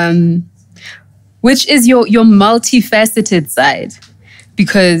 which is your multifaceted side.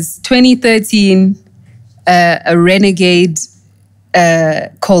 Because 2013, a renegade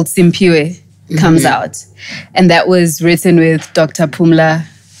called Simphiwe comes out. And that was written with Dr. Pumla.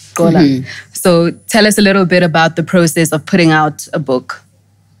 So tell us a little bit about the process of putting out a book.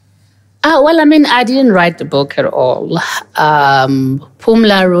 I didn't write the book at all.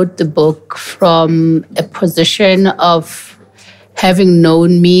 Pumla wrote the book from a position of having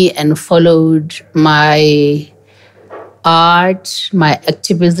known me and followed my art, my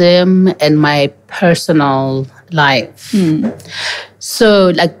activism, and my personal life.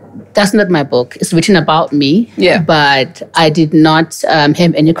 So, that's not my book. It's written about me. Yeah. But I did not have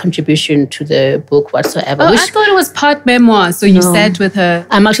any contribution to the book whatsoever. I thought it was part memoir. So you sat with her.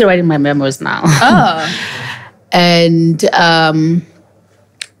 I'm actually writing my memoirs now. Oh. And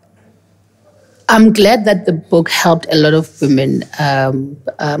I'm glad that the book helped a lot of women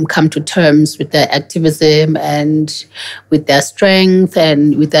come to terms with their activism and with their strength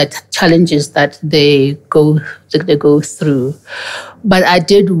and with their challenges that they go through. But I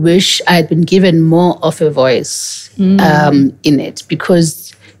did wish I had been given more of a voice in it,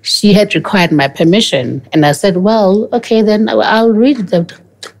 because she had required my permission. And I said, well, okay, then I'll read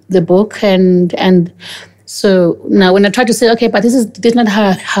the book. And so now when I try to say, okay, but this is not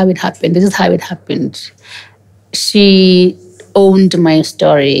how it happened. This is how it happened. She owned my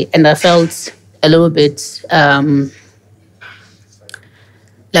story, and I felt a little bit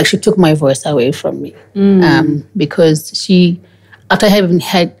like she took my voice away from me. Because she, after having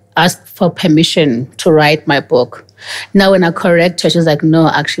asked for permission to write my book, now when I correct her, she's like, no,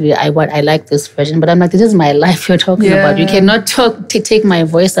 actually, I like this version. But I'm like, this is my life you're talking about. You cannot take my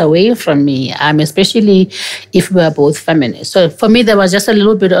voice away from me, especially if we are both feminists. So for me, there was just a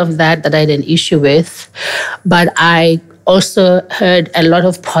little bit of that I had an issue with. But I also heard a lot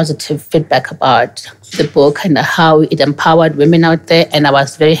of positive feedback about the book and how it empowered women out there. And I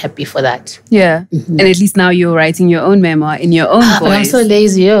was very happy for that. Yeah. And at least now you're writing your own memoir in your own voice. But I'm so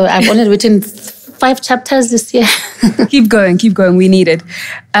lazy. I've only written 5 chapters this year. Keep going. We need it.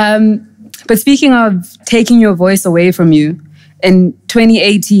 But speaking of taking your voice away from you, in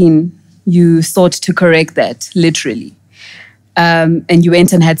 2018, you sought to correct that, literally. And you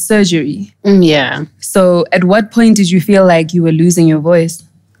went and had surgery. Yeah. So at what point did you feel like you were losing your voice?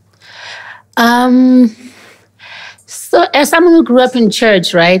 So as someone who grew up in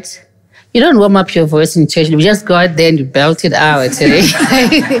church, right? You don't warm up your voice in church. You just go out there and you belt it out.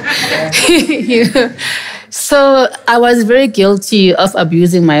 So I was very guilty of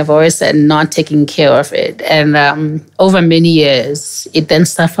abusing my voice and not taking care of it. And over many years, it then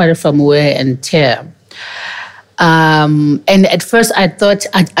suffered from wear and tear. And at first I thought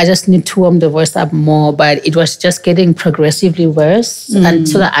I just need to warm the voice up more, but it was just getting progressively worse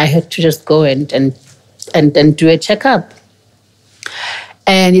until that I had to just go and do a checkup.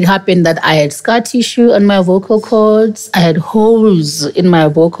 And it happened that I had scar tissue on my vocal cords. I had holes in my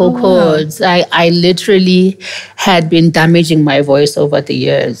vocal cords. I literally had been damaging my voice over the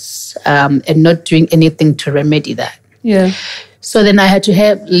years and not doing anything to remedy that. Yeah. So then I had to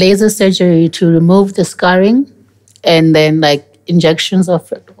have laser surgery to remove the scarring, and then injections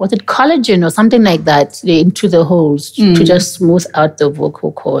of, was it collagen or something like that, into the holes to just smooth out the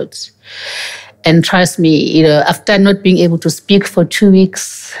vocal cords. And trust me, after not being able to speak for 2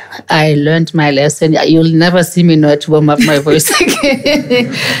 weeks, I learned my lesson. You'll never see me not warm up my voice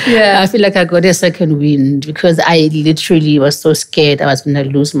again. Yeah. I feel like I got a second wind because I literally was so scared I was going to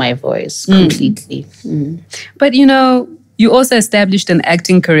lose my voice completely. But you also established an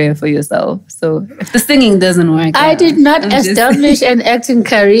acting career for yourself. So if the singing doesn't work, I did not establish an acting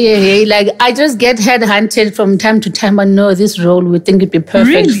career. Hey? Like I just get headhunted from time to time. I know this role we think would be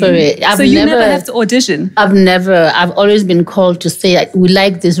perfect for it. So you never have to audition? I've always been called to say, we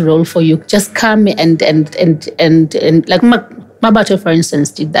like this role for you. Just come and like Mabato, for instance,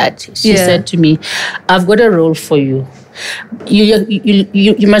 did that. She said to me, I've got a role for you.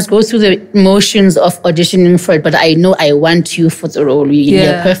 You must go through the motions of auditioning for it, but I know I want you for the role.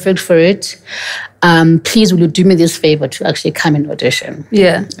 You're perfect for it. Please, will you do me this favor to actually come and audition?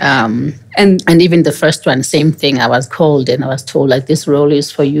 Yeah. And even the first one, same thing. I was called and I was told, like, this role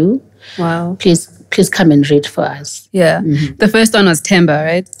is for you. Wow. Please come and read for us. Yeah. The first one was Temba,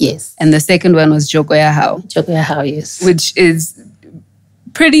 right? Yes. And the second one was Jogoya How. Jogoya How, yes. Which is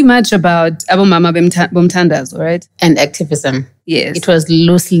pretty much about Abomama Bomtandazo, right? And activism. Yes. It was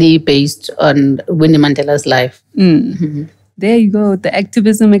loosely based on Winnie Mandela's life. There you go, the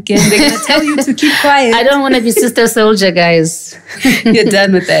activism again. They're going to tell you to keep quiet. I don't want to be Sister Soldier, guys. You're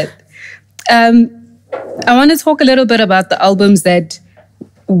done with that. I want to talk a little bit about the albums that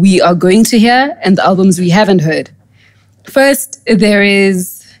we are going to hear and the albums we haven't heard. First, there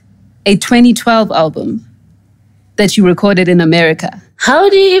is a 2012 album that you recorded in America. How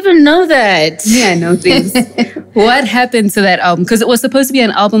do you even know that? Yeah, I know things. What happened to that album? Because it was supposed to be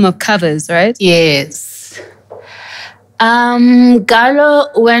an album of covers, right? Yes. Gallo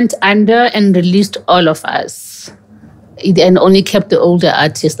went under and released all of us. And only kept the older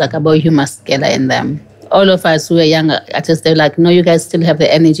artists like Aboy Maskela in them. All of us who were younger artists, they're like, no, you guys still have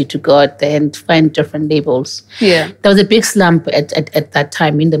the energy to go out there and find different labels. Yeah. There was a big slump at that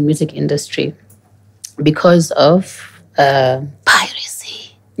time in the music industry because of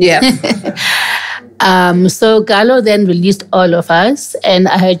piracy. Yeah. So Gallo then released all of us, and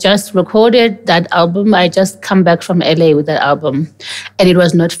I had just recorded that album. I just come back from LA with that album, and it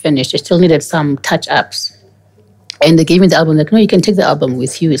was not finished. It still needed some touch-ups. And they gave me the album, like, no, you can take the album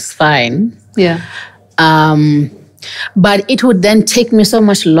with you, it's fine. Yeah. But it would then take me so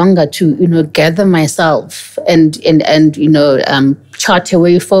much longer to, gather myself and chart a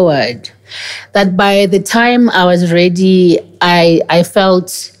way forward, that by the time I was ready, I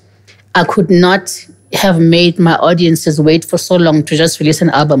felt I could not have made my audiences wait for so long to just release an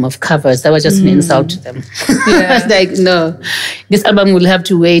album of covers. That was just an insult to them. I was like, no, this album will have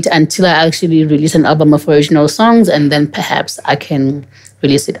to wait until I actually release an album of original songs, and then perhaps I can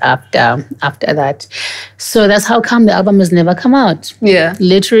release it after that. So that's how come the album has never come out. Yeah.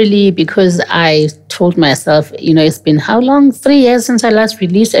 Literally because I told myself, it's been how long? 3 years since I last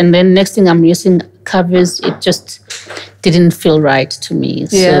released, and then next thing I'm releasing covers. It just didn't feel right to me.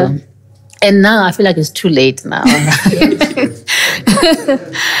 Yeah. So, and now I feel like it's too late now. I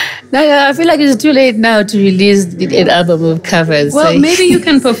feel like it's too late now to release an album of covers. Well, maybe you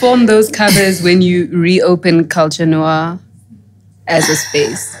can perform those covers when you reopen Culture Noir as a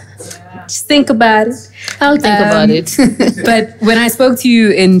space. Just think about it. I'll think about it. But when I spoke to you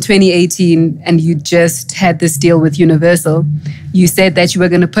in 2018 and you just had this deal with Universal, you said that you were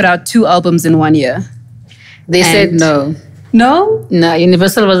going to put out 2 albums in 1 year. They said no. No? No,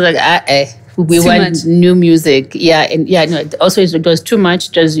 Universal was like, we Too want much. new music. No. Also, it was too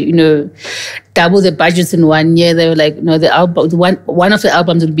much. Just double the budgets in 1 year. They were like, no, the album, one of the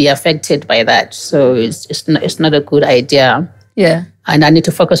albums will be affected by that. So it's not a good idea. Yeah. And I need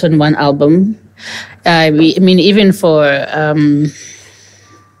to focus on one album. Even for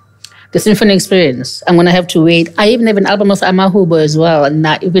the symphony experience, I'm gonna have to wait. I even have an album of Amahubo as well, and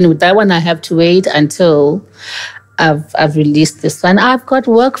even with that one, I have to wait until I've released this one. I've got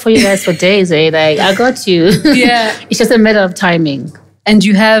work for you guys for days, eh? Like, I got you. Yeah. It's just a matter of timing. And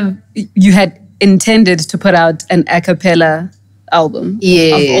you had intended to put out an a cappella album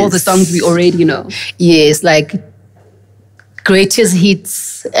of all the songs we already know. Yes, like greatest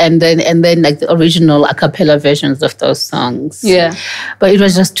hits and then like the original a cappella versions of those songs. Yeah. But it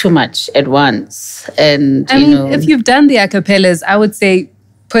was just too much at once. And if you've done the a cappellas, I would say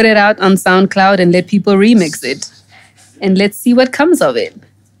put it out on SoundCloud and let people remix it. And let's see what comes of it.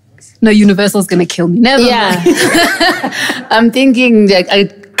 No, Universal's going to kill me. Never mind. I'm thinking, like, I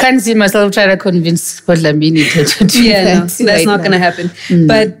can't see myself trying to convince Podlamini to do that. No, that's not going to happen.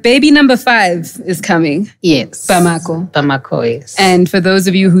 But baby number 5 is coming. Yes. Bamako, yes. And for those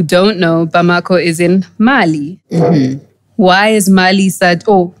of you who don't know, Bamako is in Mali. Mm-hmm. Why is Mali such...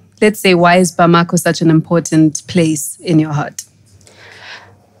 Oh, let's say, why is Bamako such an important place in your heart?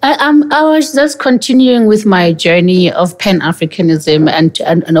 I was just continuing with my journey of Pan-Africanism and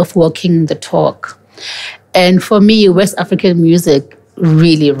of walking the talk. And for me, West African music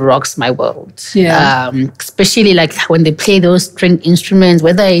really rocks my world. Yeah. Especially like when they play those string instruments,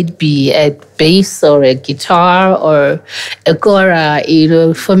 whether it be a bass or a guitar or a kora,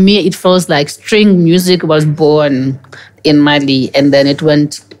 for me, it feels like string music was born in Mali and then it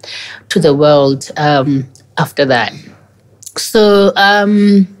went to the world after that. So I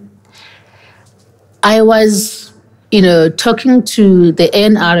was, talking to the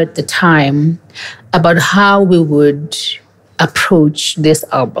ANR at the time about how we would approach this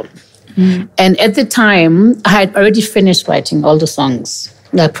album. And at the time, I had already finished writing all the songs.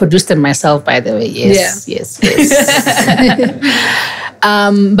 I produced them myself, by the way. Yes.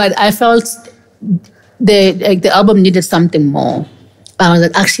 But I felt the album needed something more. I was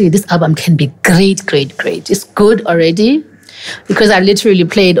like, actually, this album can be great. It's good already. Because I literally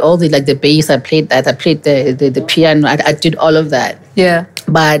played all the bass, I played the piano, I did all of that. Yeah.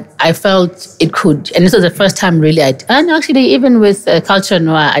 But I felt it could, and this was the first time really and actually even with Culture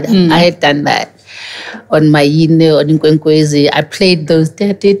Noir, I had done that. On my Yine, on Nkwenkwezi, I played those,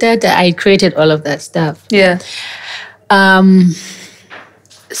 I created all of that stuff. Yeah.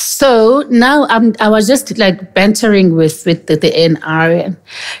 So now I was just like bantering with the NR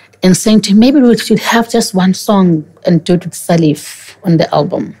and saying to him, maybe we should have just one song and do it with Salif on the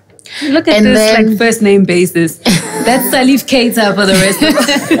album. Look at this first name basis. That's Salif Keita for the rest of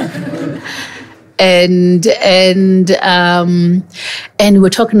us. And we're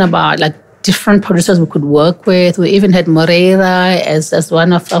talking about like different producers we could work with. We even had Moreira as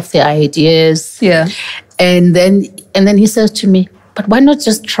one of the ideas. Yeah. And then he says to me, but why not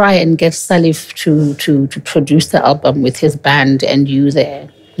just try and get Salif to produce the album with his band and you there?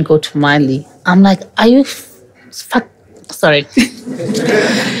 Go to Mali. I'm like, are you sorry. It's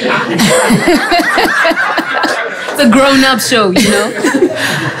a grown-up show,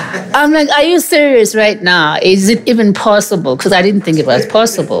 I'm like, are you serious right now? Is it even possible? Because I didn't think it was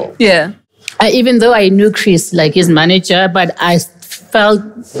possible. Yeah. Even though I knew Chris, like his manager, but I felt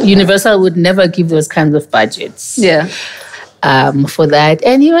Universal would never give those kinds of budgets. Yeah. For that.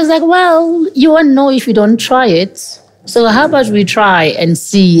 And he was like, well, you won't know if you don't try it. So how about we try and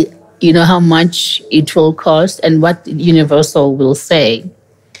see, how much it will cost and what Universal will say.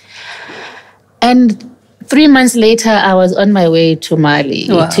 And 3 months later, I was on my way to Mali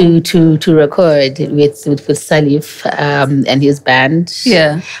to record with Salif and his band.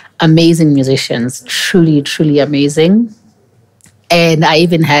 Yeah. Amazing musicians, truly, truly amazing. And I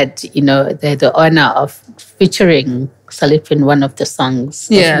even had, the honor of featuring Salif in one of the songs.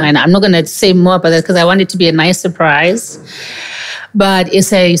 Yeah. Of mine. I'm not going to say more about that because I want it to be a nice surprise. But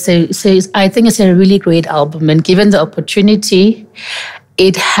I think it's a really great album. And given the opportunity,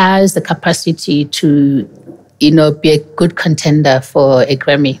 it has the capacity to, be a good contender for a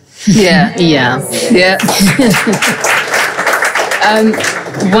Grammy. Yeah. Yeah.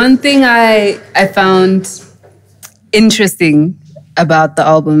 One thing I found interesting about the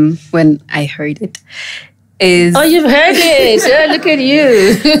album when I heard it is... Oh, you've heard it. Oh, look at you.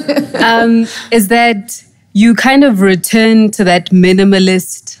 Is that you kind of return to that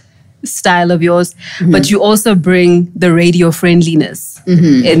minimalist style of yours, but you also bring the radio friendliness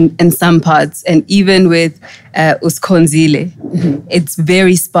in some parts. And even with Zandisile, it's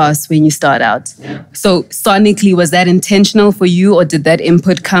very sparse when you start out. So sonically, was that intentional for you, or did that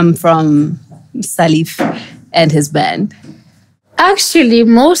input come from Salif and his band? Actually,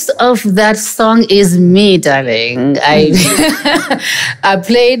 most of that song is me, darling. I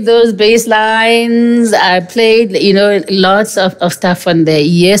played those bass lines. I played, lots of stuff on there.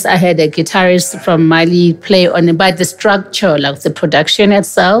 Yes, I had a guitarist from Mali play on it, but the structure, like the production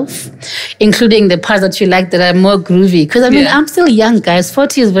itself, including the parts that you like that are more groovy. Because, I'm still young, guys.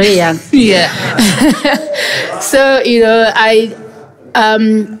 40 is very young. Yeah. So, I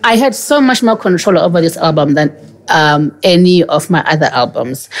had so much more control over this album than any of my other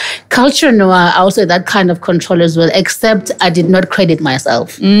albums. Culture Noir, also that kind of control as well, except I did not credit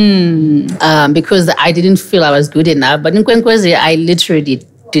myself because I didn't feel I was good enough. But in Nkwenkwezi, I literally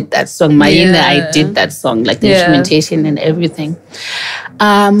did that song. Mayina, I did that song, like the instrumentation and everything.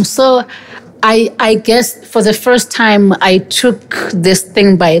 So I guess for the first time, I took this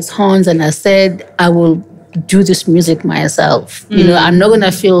thing by its horns and I said, I will do this music myself. I'm not going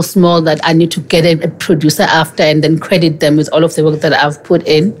to feel small that I need to get a producer after and then credit them with all of the work that I've put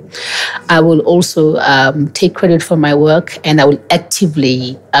in. I will also take credit for my work and I will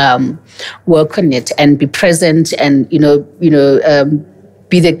actively work on it and be present and,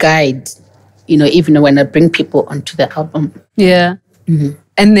 be the guide, even when I bring people onto the album. Yeah. Mm-hmm.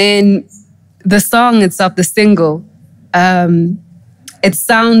 And then the song itself, the single, it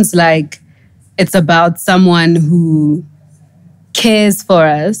sounds like it's about someone who cares for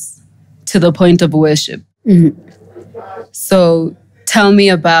us to the point of worship. Mm-hmm. So tell me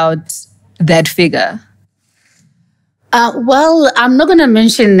about that figure. Well, I'm not going to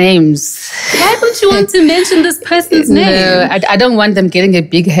mention names. Why don't you want to mention this person's name? No, I don't want them getting a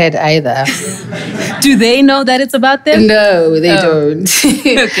big head either. Do they know that it's about them? No, they don't.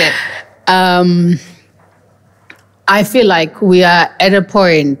 Okay. I feel like we are at a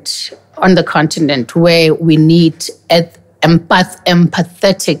point on the continent where we need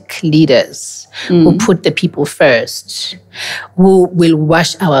empathetic leaders who put the people first, who will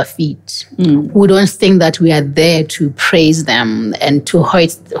wash our feet, who don't think that we are there to praise them and to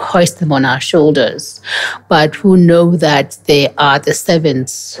hoist them on our shoulders, but who know that they are the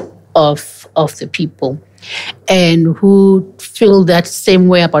servants of the people, and who feel that same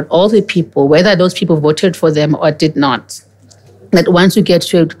way about all the people, whether those people voted for them or did not. That once you get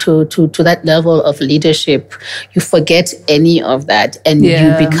to that level of leadership, you forget any of that and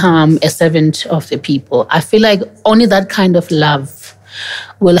you become a servant of the people. I feel like only that kind of love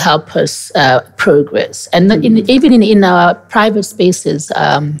will help us progress. And even in our private spaces,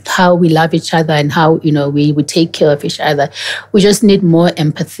 how we love each other and how we take care of each other, we just need more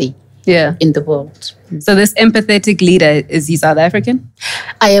empathy in the world. So this empathetic leader, is he South African?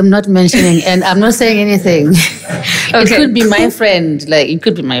 I am not mentioning, and I'm not saying anything. Okay. It could be my friend. It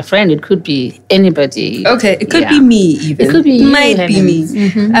could be my friend. It could be anybody. Okay. It could be me even. It could be you, Might be me.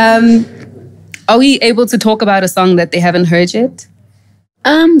 Mm-hmm. Are we able to talk about a song that they haven't heard yet?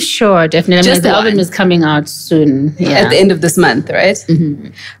 Sure, definitely. The album is coming out soon. At the end of this month, right?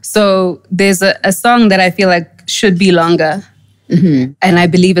 Mm-hmm. So there's a song that I feel like should be longer. Mm-hmm. And I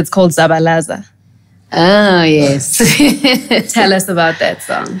believe it's called Zabalaza. Oh, yes. Tell us about that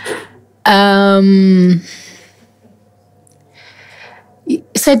song.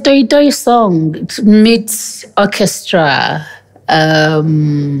 It's a doi song. It meets orchestra. But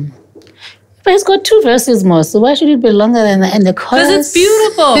it's got 2 verses more, so why should it be longer than the chorus? Because it's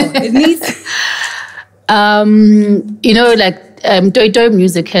beautiful. It needs... doi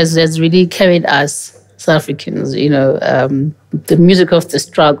music has really carried us South Africans, the music of the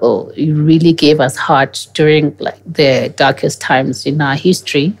struggle. It really gave us heart during the darkest times in our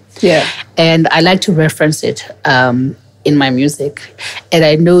history. Yeah. And I like to reference it in my music. And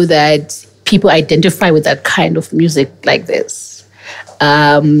I know that people identify with that kind of music like this.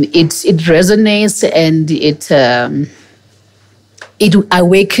 It resonates and it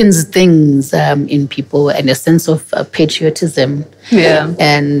awakens things in people and a sense of patriotism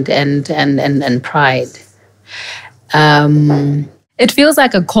and pride. It feels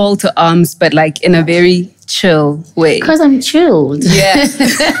like a call to arms, but in a very chill way. Because I'm chilled. Yeah.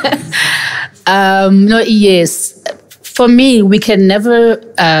 Yes. For me, we can never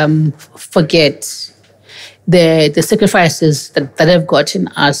forget the sacrifices that have gotten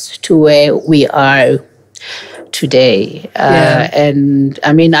us to where we are today. And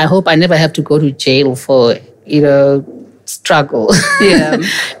I mean, I hope I never have to go to jail for, struggle. Yeah.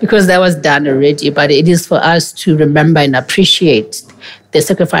 Because that was done already. But it is for us to remember and appreciate the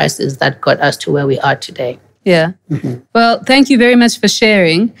sacrifices that got us to where we are today. Yeah. Mm-hmm. Well, thank you very much for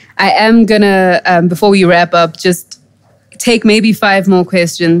sharing. I am going to, before we wrap up, just take maybe 5 more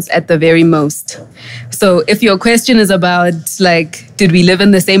questions at the very most. So if your question is about, did we live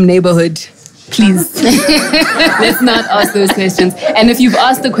in the same neighborhood? Please, let's not ask those questions. And if you've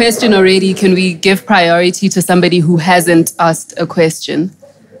asked the question already, can we give priority to somebody who hasn't asked a question?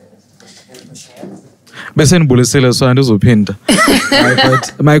 But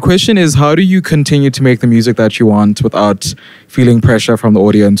my question is, how do you continue to make the music that you want without feeling pressure from the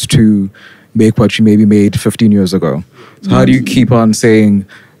audience to make what you maybe made 15 years ago? So how do you keep on saying,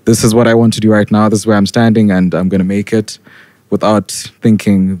 this is what I want to do right now, this is where I'm standing, and I'm going to make it, without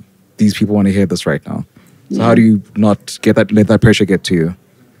thinking, these people want to hear this right now? So how do you not let that pressure get to you?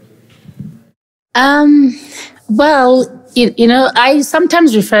 Well, I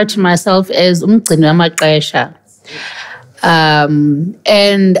sometimes refer to myself as umgcini wamaxesha.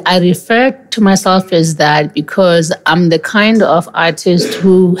 And I refer to myself as that because I'm the kind of artist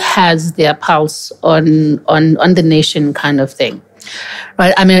who has their pulse on the nation kind of thing.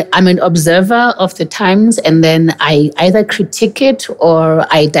 Right? I'm an observer of the times, and then I either critique it or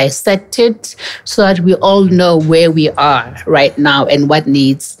I dissect it so that we all know where we are right now and what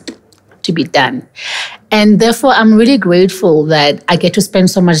needs to be done. And therefore, I'm really grateful that I get to spend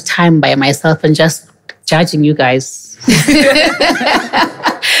so much time by myself and just judging you guys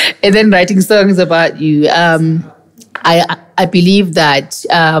and then writing songs about you. I believe that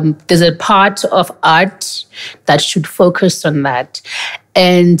there's a part of art that should focus on that.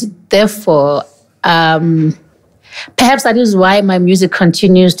 And therefore, perhaps that is why my music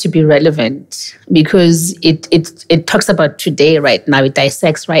continues to be relevant, because it talks about today, right now. It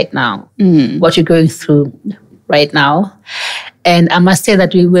dissects right now, what you're going through right now. And I must say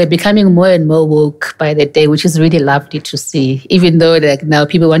that we were becoming more and more woke by the day, which is really lovely to see. Even though like now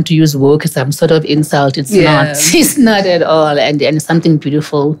people want to use woke as some sort of insult, it's not. It's not at all. And it's something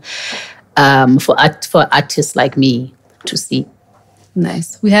beautiful for artists like me to see.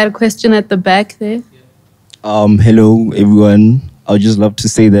 Nice. We had a question at the back there. Hello, everyone. I would just love to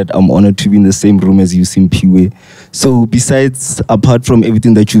say that I'm honored to be in the same room as you, Simphiwe. So apart from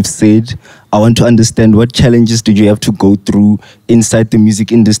everything that you've said, I want to understand what challenges did you have to go through inside the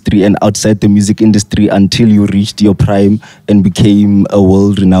music industry and outside the music industry until you reached your prime and became a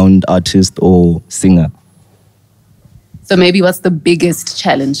world-renowned artist or singer? So maybe what's the biggest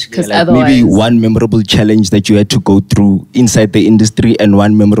challenge? Because otherwise, maybe one memorable challenge that you had to go through inside the industry and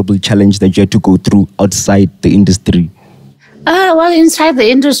one memorable challenge that you had to go through outside the industry. Well, inside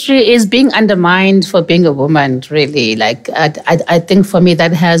the industry is being undermined for being a woman, really. Like, I think for me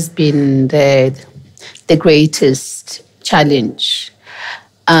that has been the greatest challenge.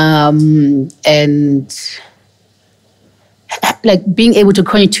 And like being able to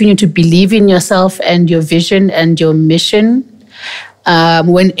continue to believe in yourself and your vision and your mission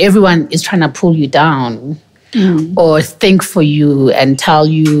when everyone is trying to pull you down or think for you and tell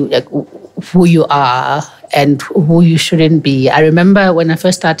you like who you are and who you shouldn't be. I remember when I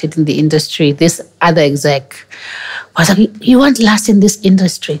first started in the industry, this other exec was like, you won't last in this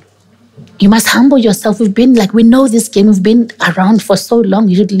industry. You must humble yourself. We know this game. We've been around for so long.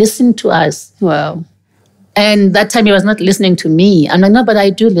 You should listen to us. Wow. And that time he was not listening to me. I'm like, no, but I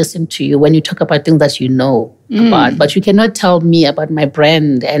do listen to you when you talk about things that you know about. But you cannot tell me about my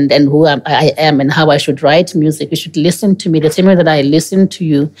brand and who I am and how I should write music. You should listen to me the same way that I listen to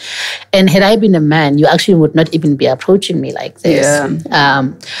you. And had I been a man, you actually would not even be approaching me like this.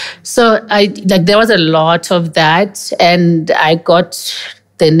 Yeah. So there was a lot of that. And I got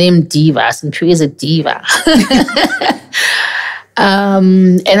the name Diva. Simphiwe is a diva.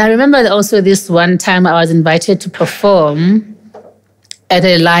 And I remember also this one time I was invited to perform at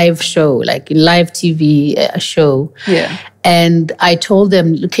a live show, like a live TV show. Yeah. And I told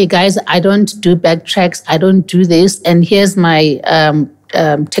them, okay, guys, I don't do backtracks. I don't do this. And here's my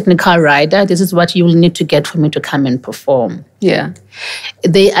technical rider. This is what you will need to get for me to come and perform. Yeah.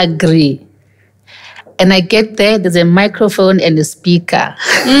 They agree. And I get there's a microphone and a speaker.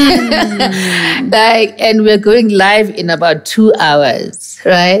 And we're going live in about 2 hours,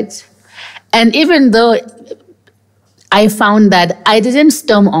 right? And even though I found that I didn't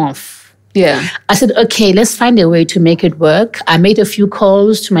storm off. Yeah. I said, okay, let's find a way to make it work. I made a few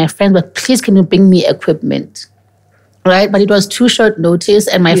calls to my friends, but please can you bring me equipment? Right? But it was too short notice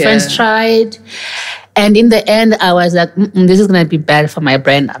and my friends tried. And in the end, I was like, this is going to be bad for my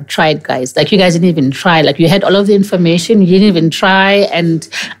brand. I've tried, guys. Like, you guys didn't even try. Like, you had all of the information. You didn't even try. And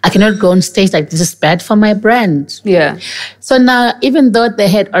I cannot go on stage like, this is bad for my brand. Yeah. So now, even though they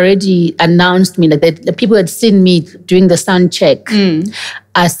had already announced me, like the people had seen me doing the sound check,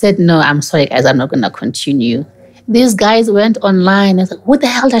 I said, no, I'm sorry, guys. I'm not going to continue. These guys went online and said, who the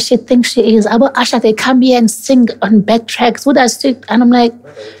hell does she think she is? About Asha, they come here and sing on backtracks. Who does she? And I'm like...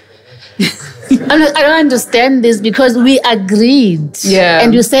 I don't understand this because we agreed. Yeah.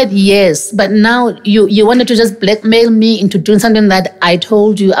 And you said yes. But now you wanted to just blackmail me into doing something that I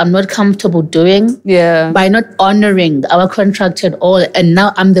told you I'm not comfortable doing. Yeah. By not honoring our contract at all. And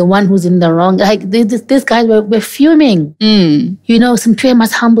now I'm the one who's in the wrong. Like, these guys were fuming. You know, Simphiwe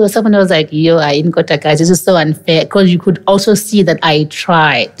must humble yourself. And I was like, yo, I ain't got that, guys. This is so unfair. Because you could also see that I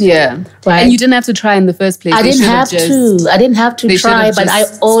tried. Yeah. Right? And you didn't have to try in the first place. I didn't have to try, but I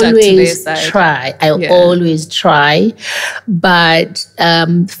always try. I always try. But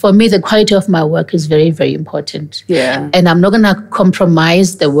for me, the quality of my work is very, very important. Yeah. And I'm not going to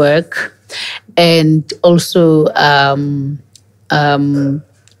compromise the work and also,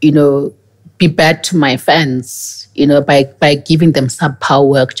 be bad to my fans, by giving them subpar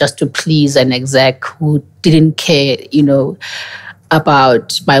work just to please an exec who didn't care,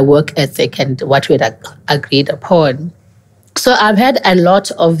 about my work ethic and what we had agreed upon. So I've had a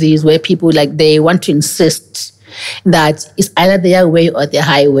lot of these where people they want to insist that it's either their way or the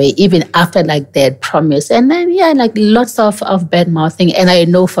highway, even after their promise. And then, lots of bad mouthing. And I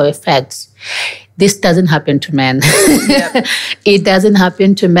know for a fact this doesn't happen to men. Yep. It doesn't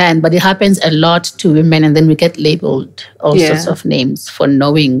happen to men, but it happens a lot to women, and then we get labeled all sorts of names for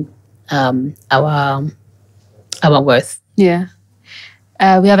knowing our worth. Yeah.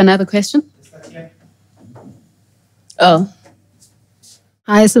 We have another question. Oh.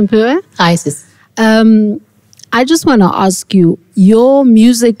 Hi, Simphiwe. Hi, sis. I just want to ask you, your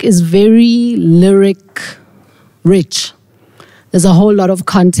music is very lyric rich. There's a whole lot of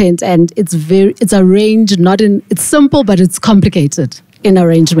content, and it's arranged it's simple, but it's complicated in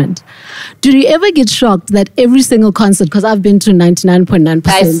arrangement. Do you ever get shocked that every single concert, because I've been to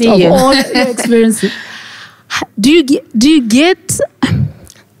 99.9% of all your experiences, do you get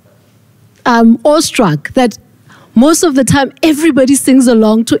awestruck that most of the time everybody sings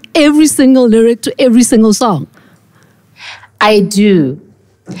along to every single lyric, to every single song? I do.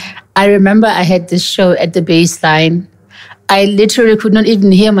 I remember I had this show at the baseline. I literally could not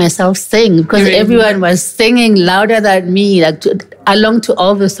even hear myself sing because everyone was singing louder than me, along to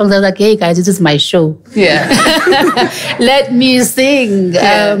all the songs. I was like, hey guys, this is my show. Yeah. Let me sing.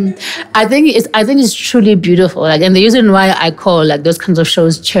 Yeah. I think it's truly beautiful. And the reason why I call those kinds of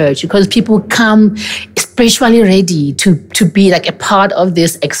shows church, because people come spiritually ready to be a part of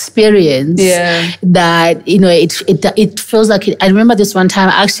this experience. Yeah. That it feels like I remember this one time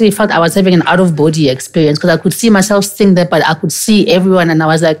I actually felt I was having an out of body experience because I could see myself sing there, but I could see everyone, and I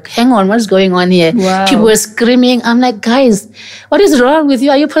was like, hang on, what's going on here? Wow. People were screaming. I'm like, guys, what is wrong with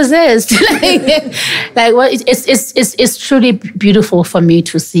you? Are you possessed? It's truly beautiful for me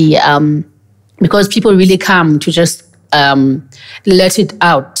to see because people really come to just let it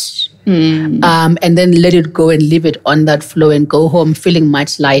out and then let it go and leave it on that flow and go home feeling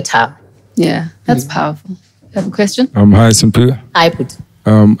much lighter. Yeah, that's powerful. You have a question? Hi, Simphiwe. I put.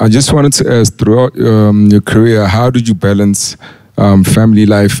 I just wanted to ask, throughout your career, how did you balance family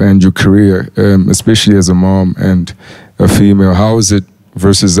life and your career, especially as a mom and a female? How is it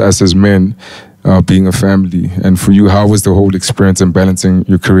versus us as men being a family? And for you, how was the whole experience in balancing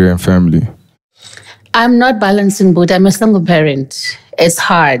your career and family? I'm not balancing both. I'm a single parent. It's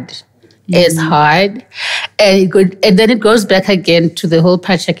hard. It's hard. And then it goes back again to the whole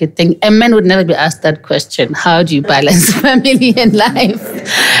patriarchy thing. A man would never be asked that question. How do you balance family and life?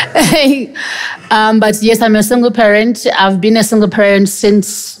 But yes, I'm a single parent. I've been a single parent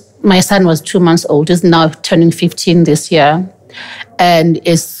since my son was 2 months old. He's now turning 15 this year. And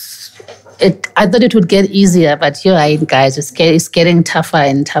I thought it would get easier, but you're right, guys. It's getting tougher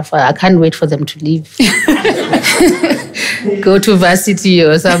and tougher. I can't wait for them to leave. Go to varsity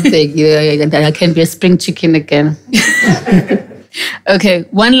or something. I can be a spring chicken again. Okay,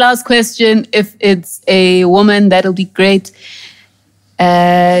 one last question. If it's a woman, that'll be great.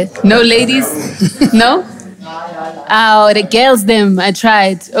 No ladies? No? Oh, the girls, them. I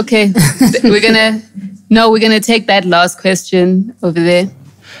tried. Okay, we're gonna take that last question over there.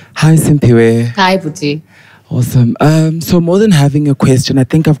 Hi, Simphiwe. Hi, Puti. Awesome. So more than having a question, I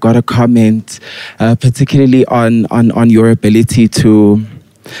think I've got a comment, particularly on your ability to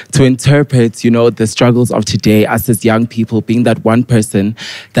interpret, the struggles of today, us as young people, being that one person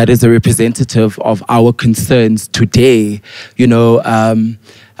that is a representative of our concerns today. The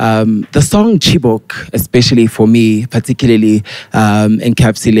song Chibok, especially for me, particularly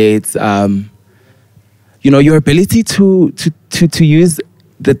encapsulates, your ability to use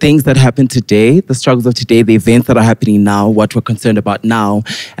the things that happen today, the struggles of today, the events that are happening now, what we're concerned about now,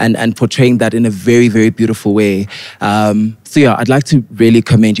 and portraying that in a very, very beautiful way. I'd like to really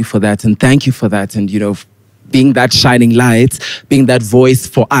commend you for that and thank you for that, and being that shining light, being that voice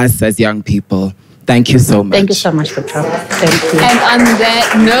for us as young people. Thank you so much. Thank you so much for trouble. Thank you. And on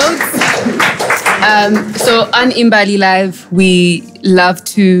that note, so on Imbali Live, we love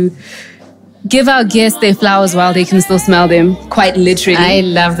to give our guests their flowers while they can still smell them, quite literally. I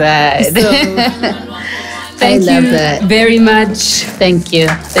love that. So, thank you very much. Thank you.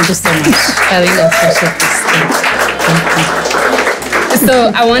 Thank you so much. I really appreciate this. Thank you.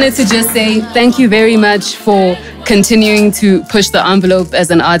 So I wanted to just say thank you very much for continuing to push the envelope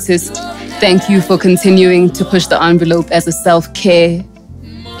as an artist. Thank you for continuing to push the envelope as a self-care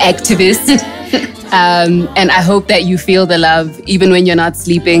activist. And I hope that you feel the love even when you're not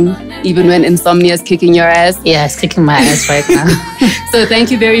sleeping, even when insomnia is kicking your ass. Yeah, it's kicking my ass right now. So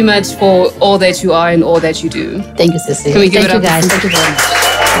thank you very much for all that you are and all that you do. Thank you, Sissy. Can we give it up? Thank you, guys. Thank you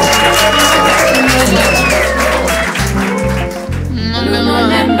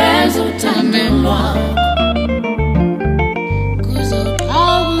very much.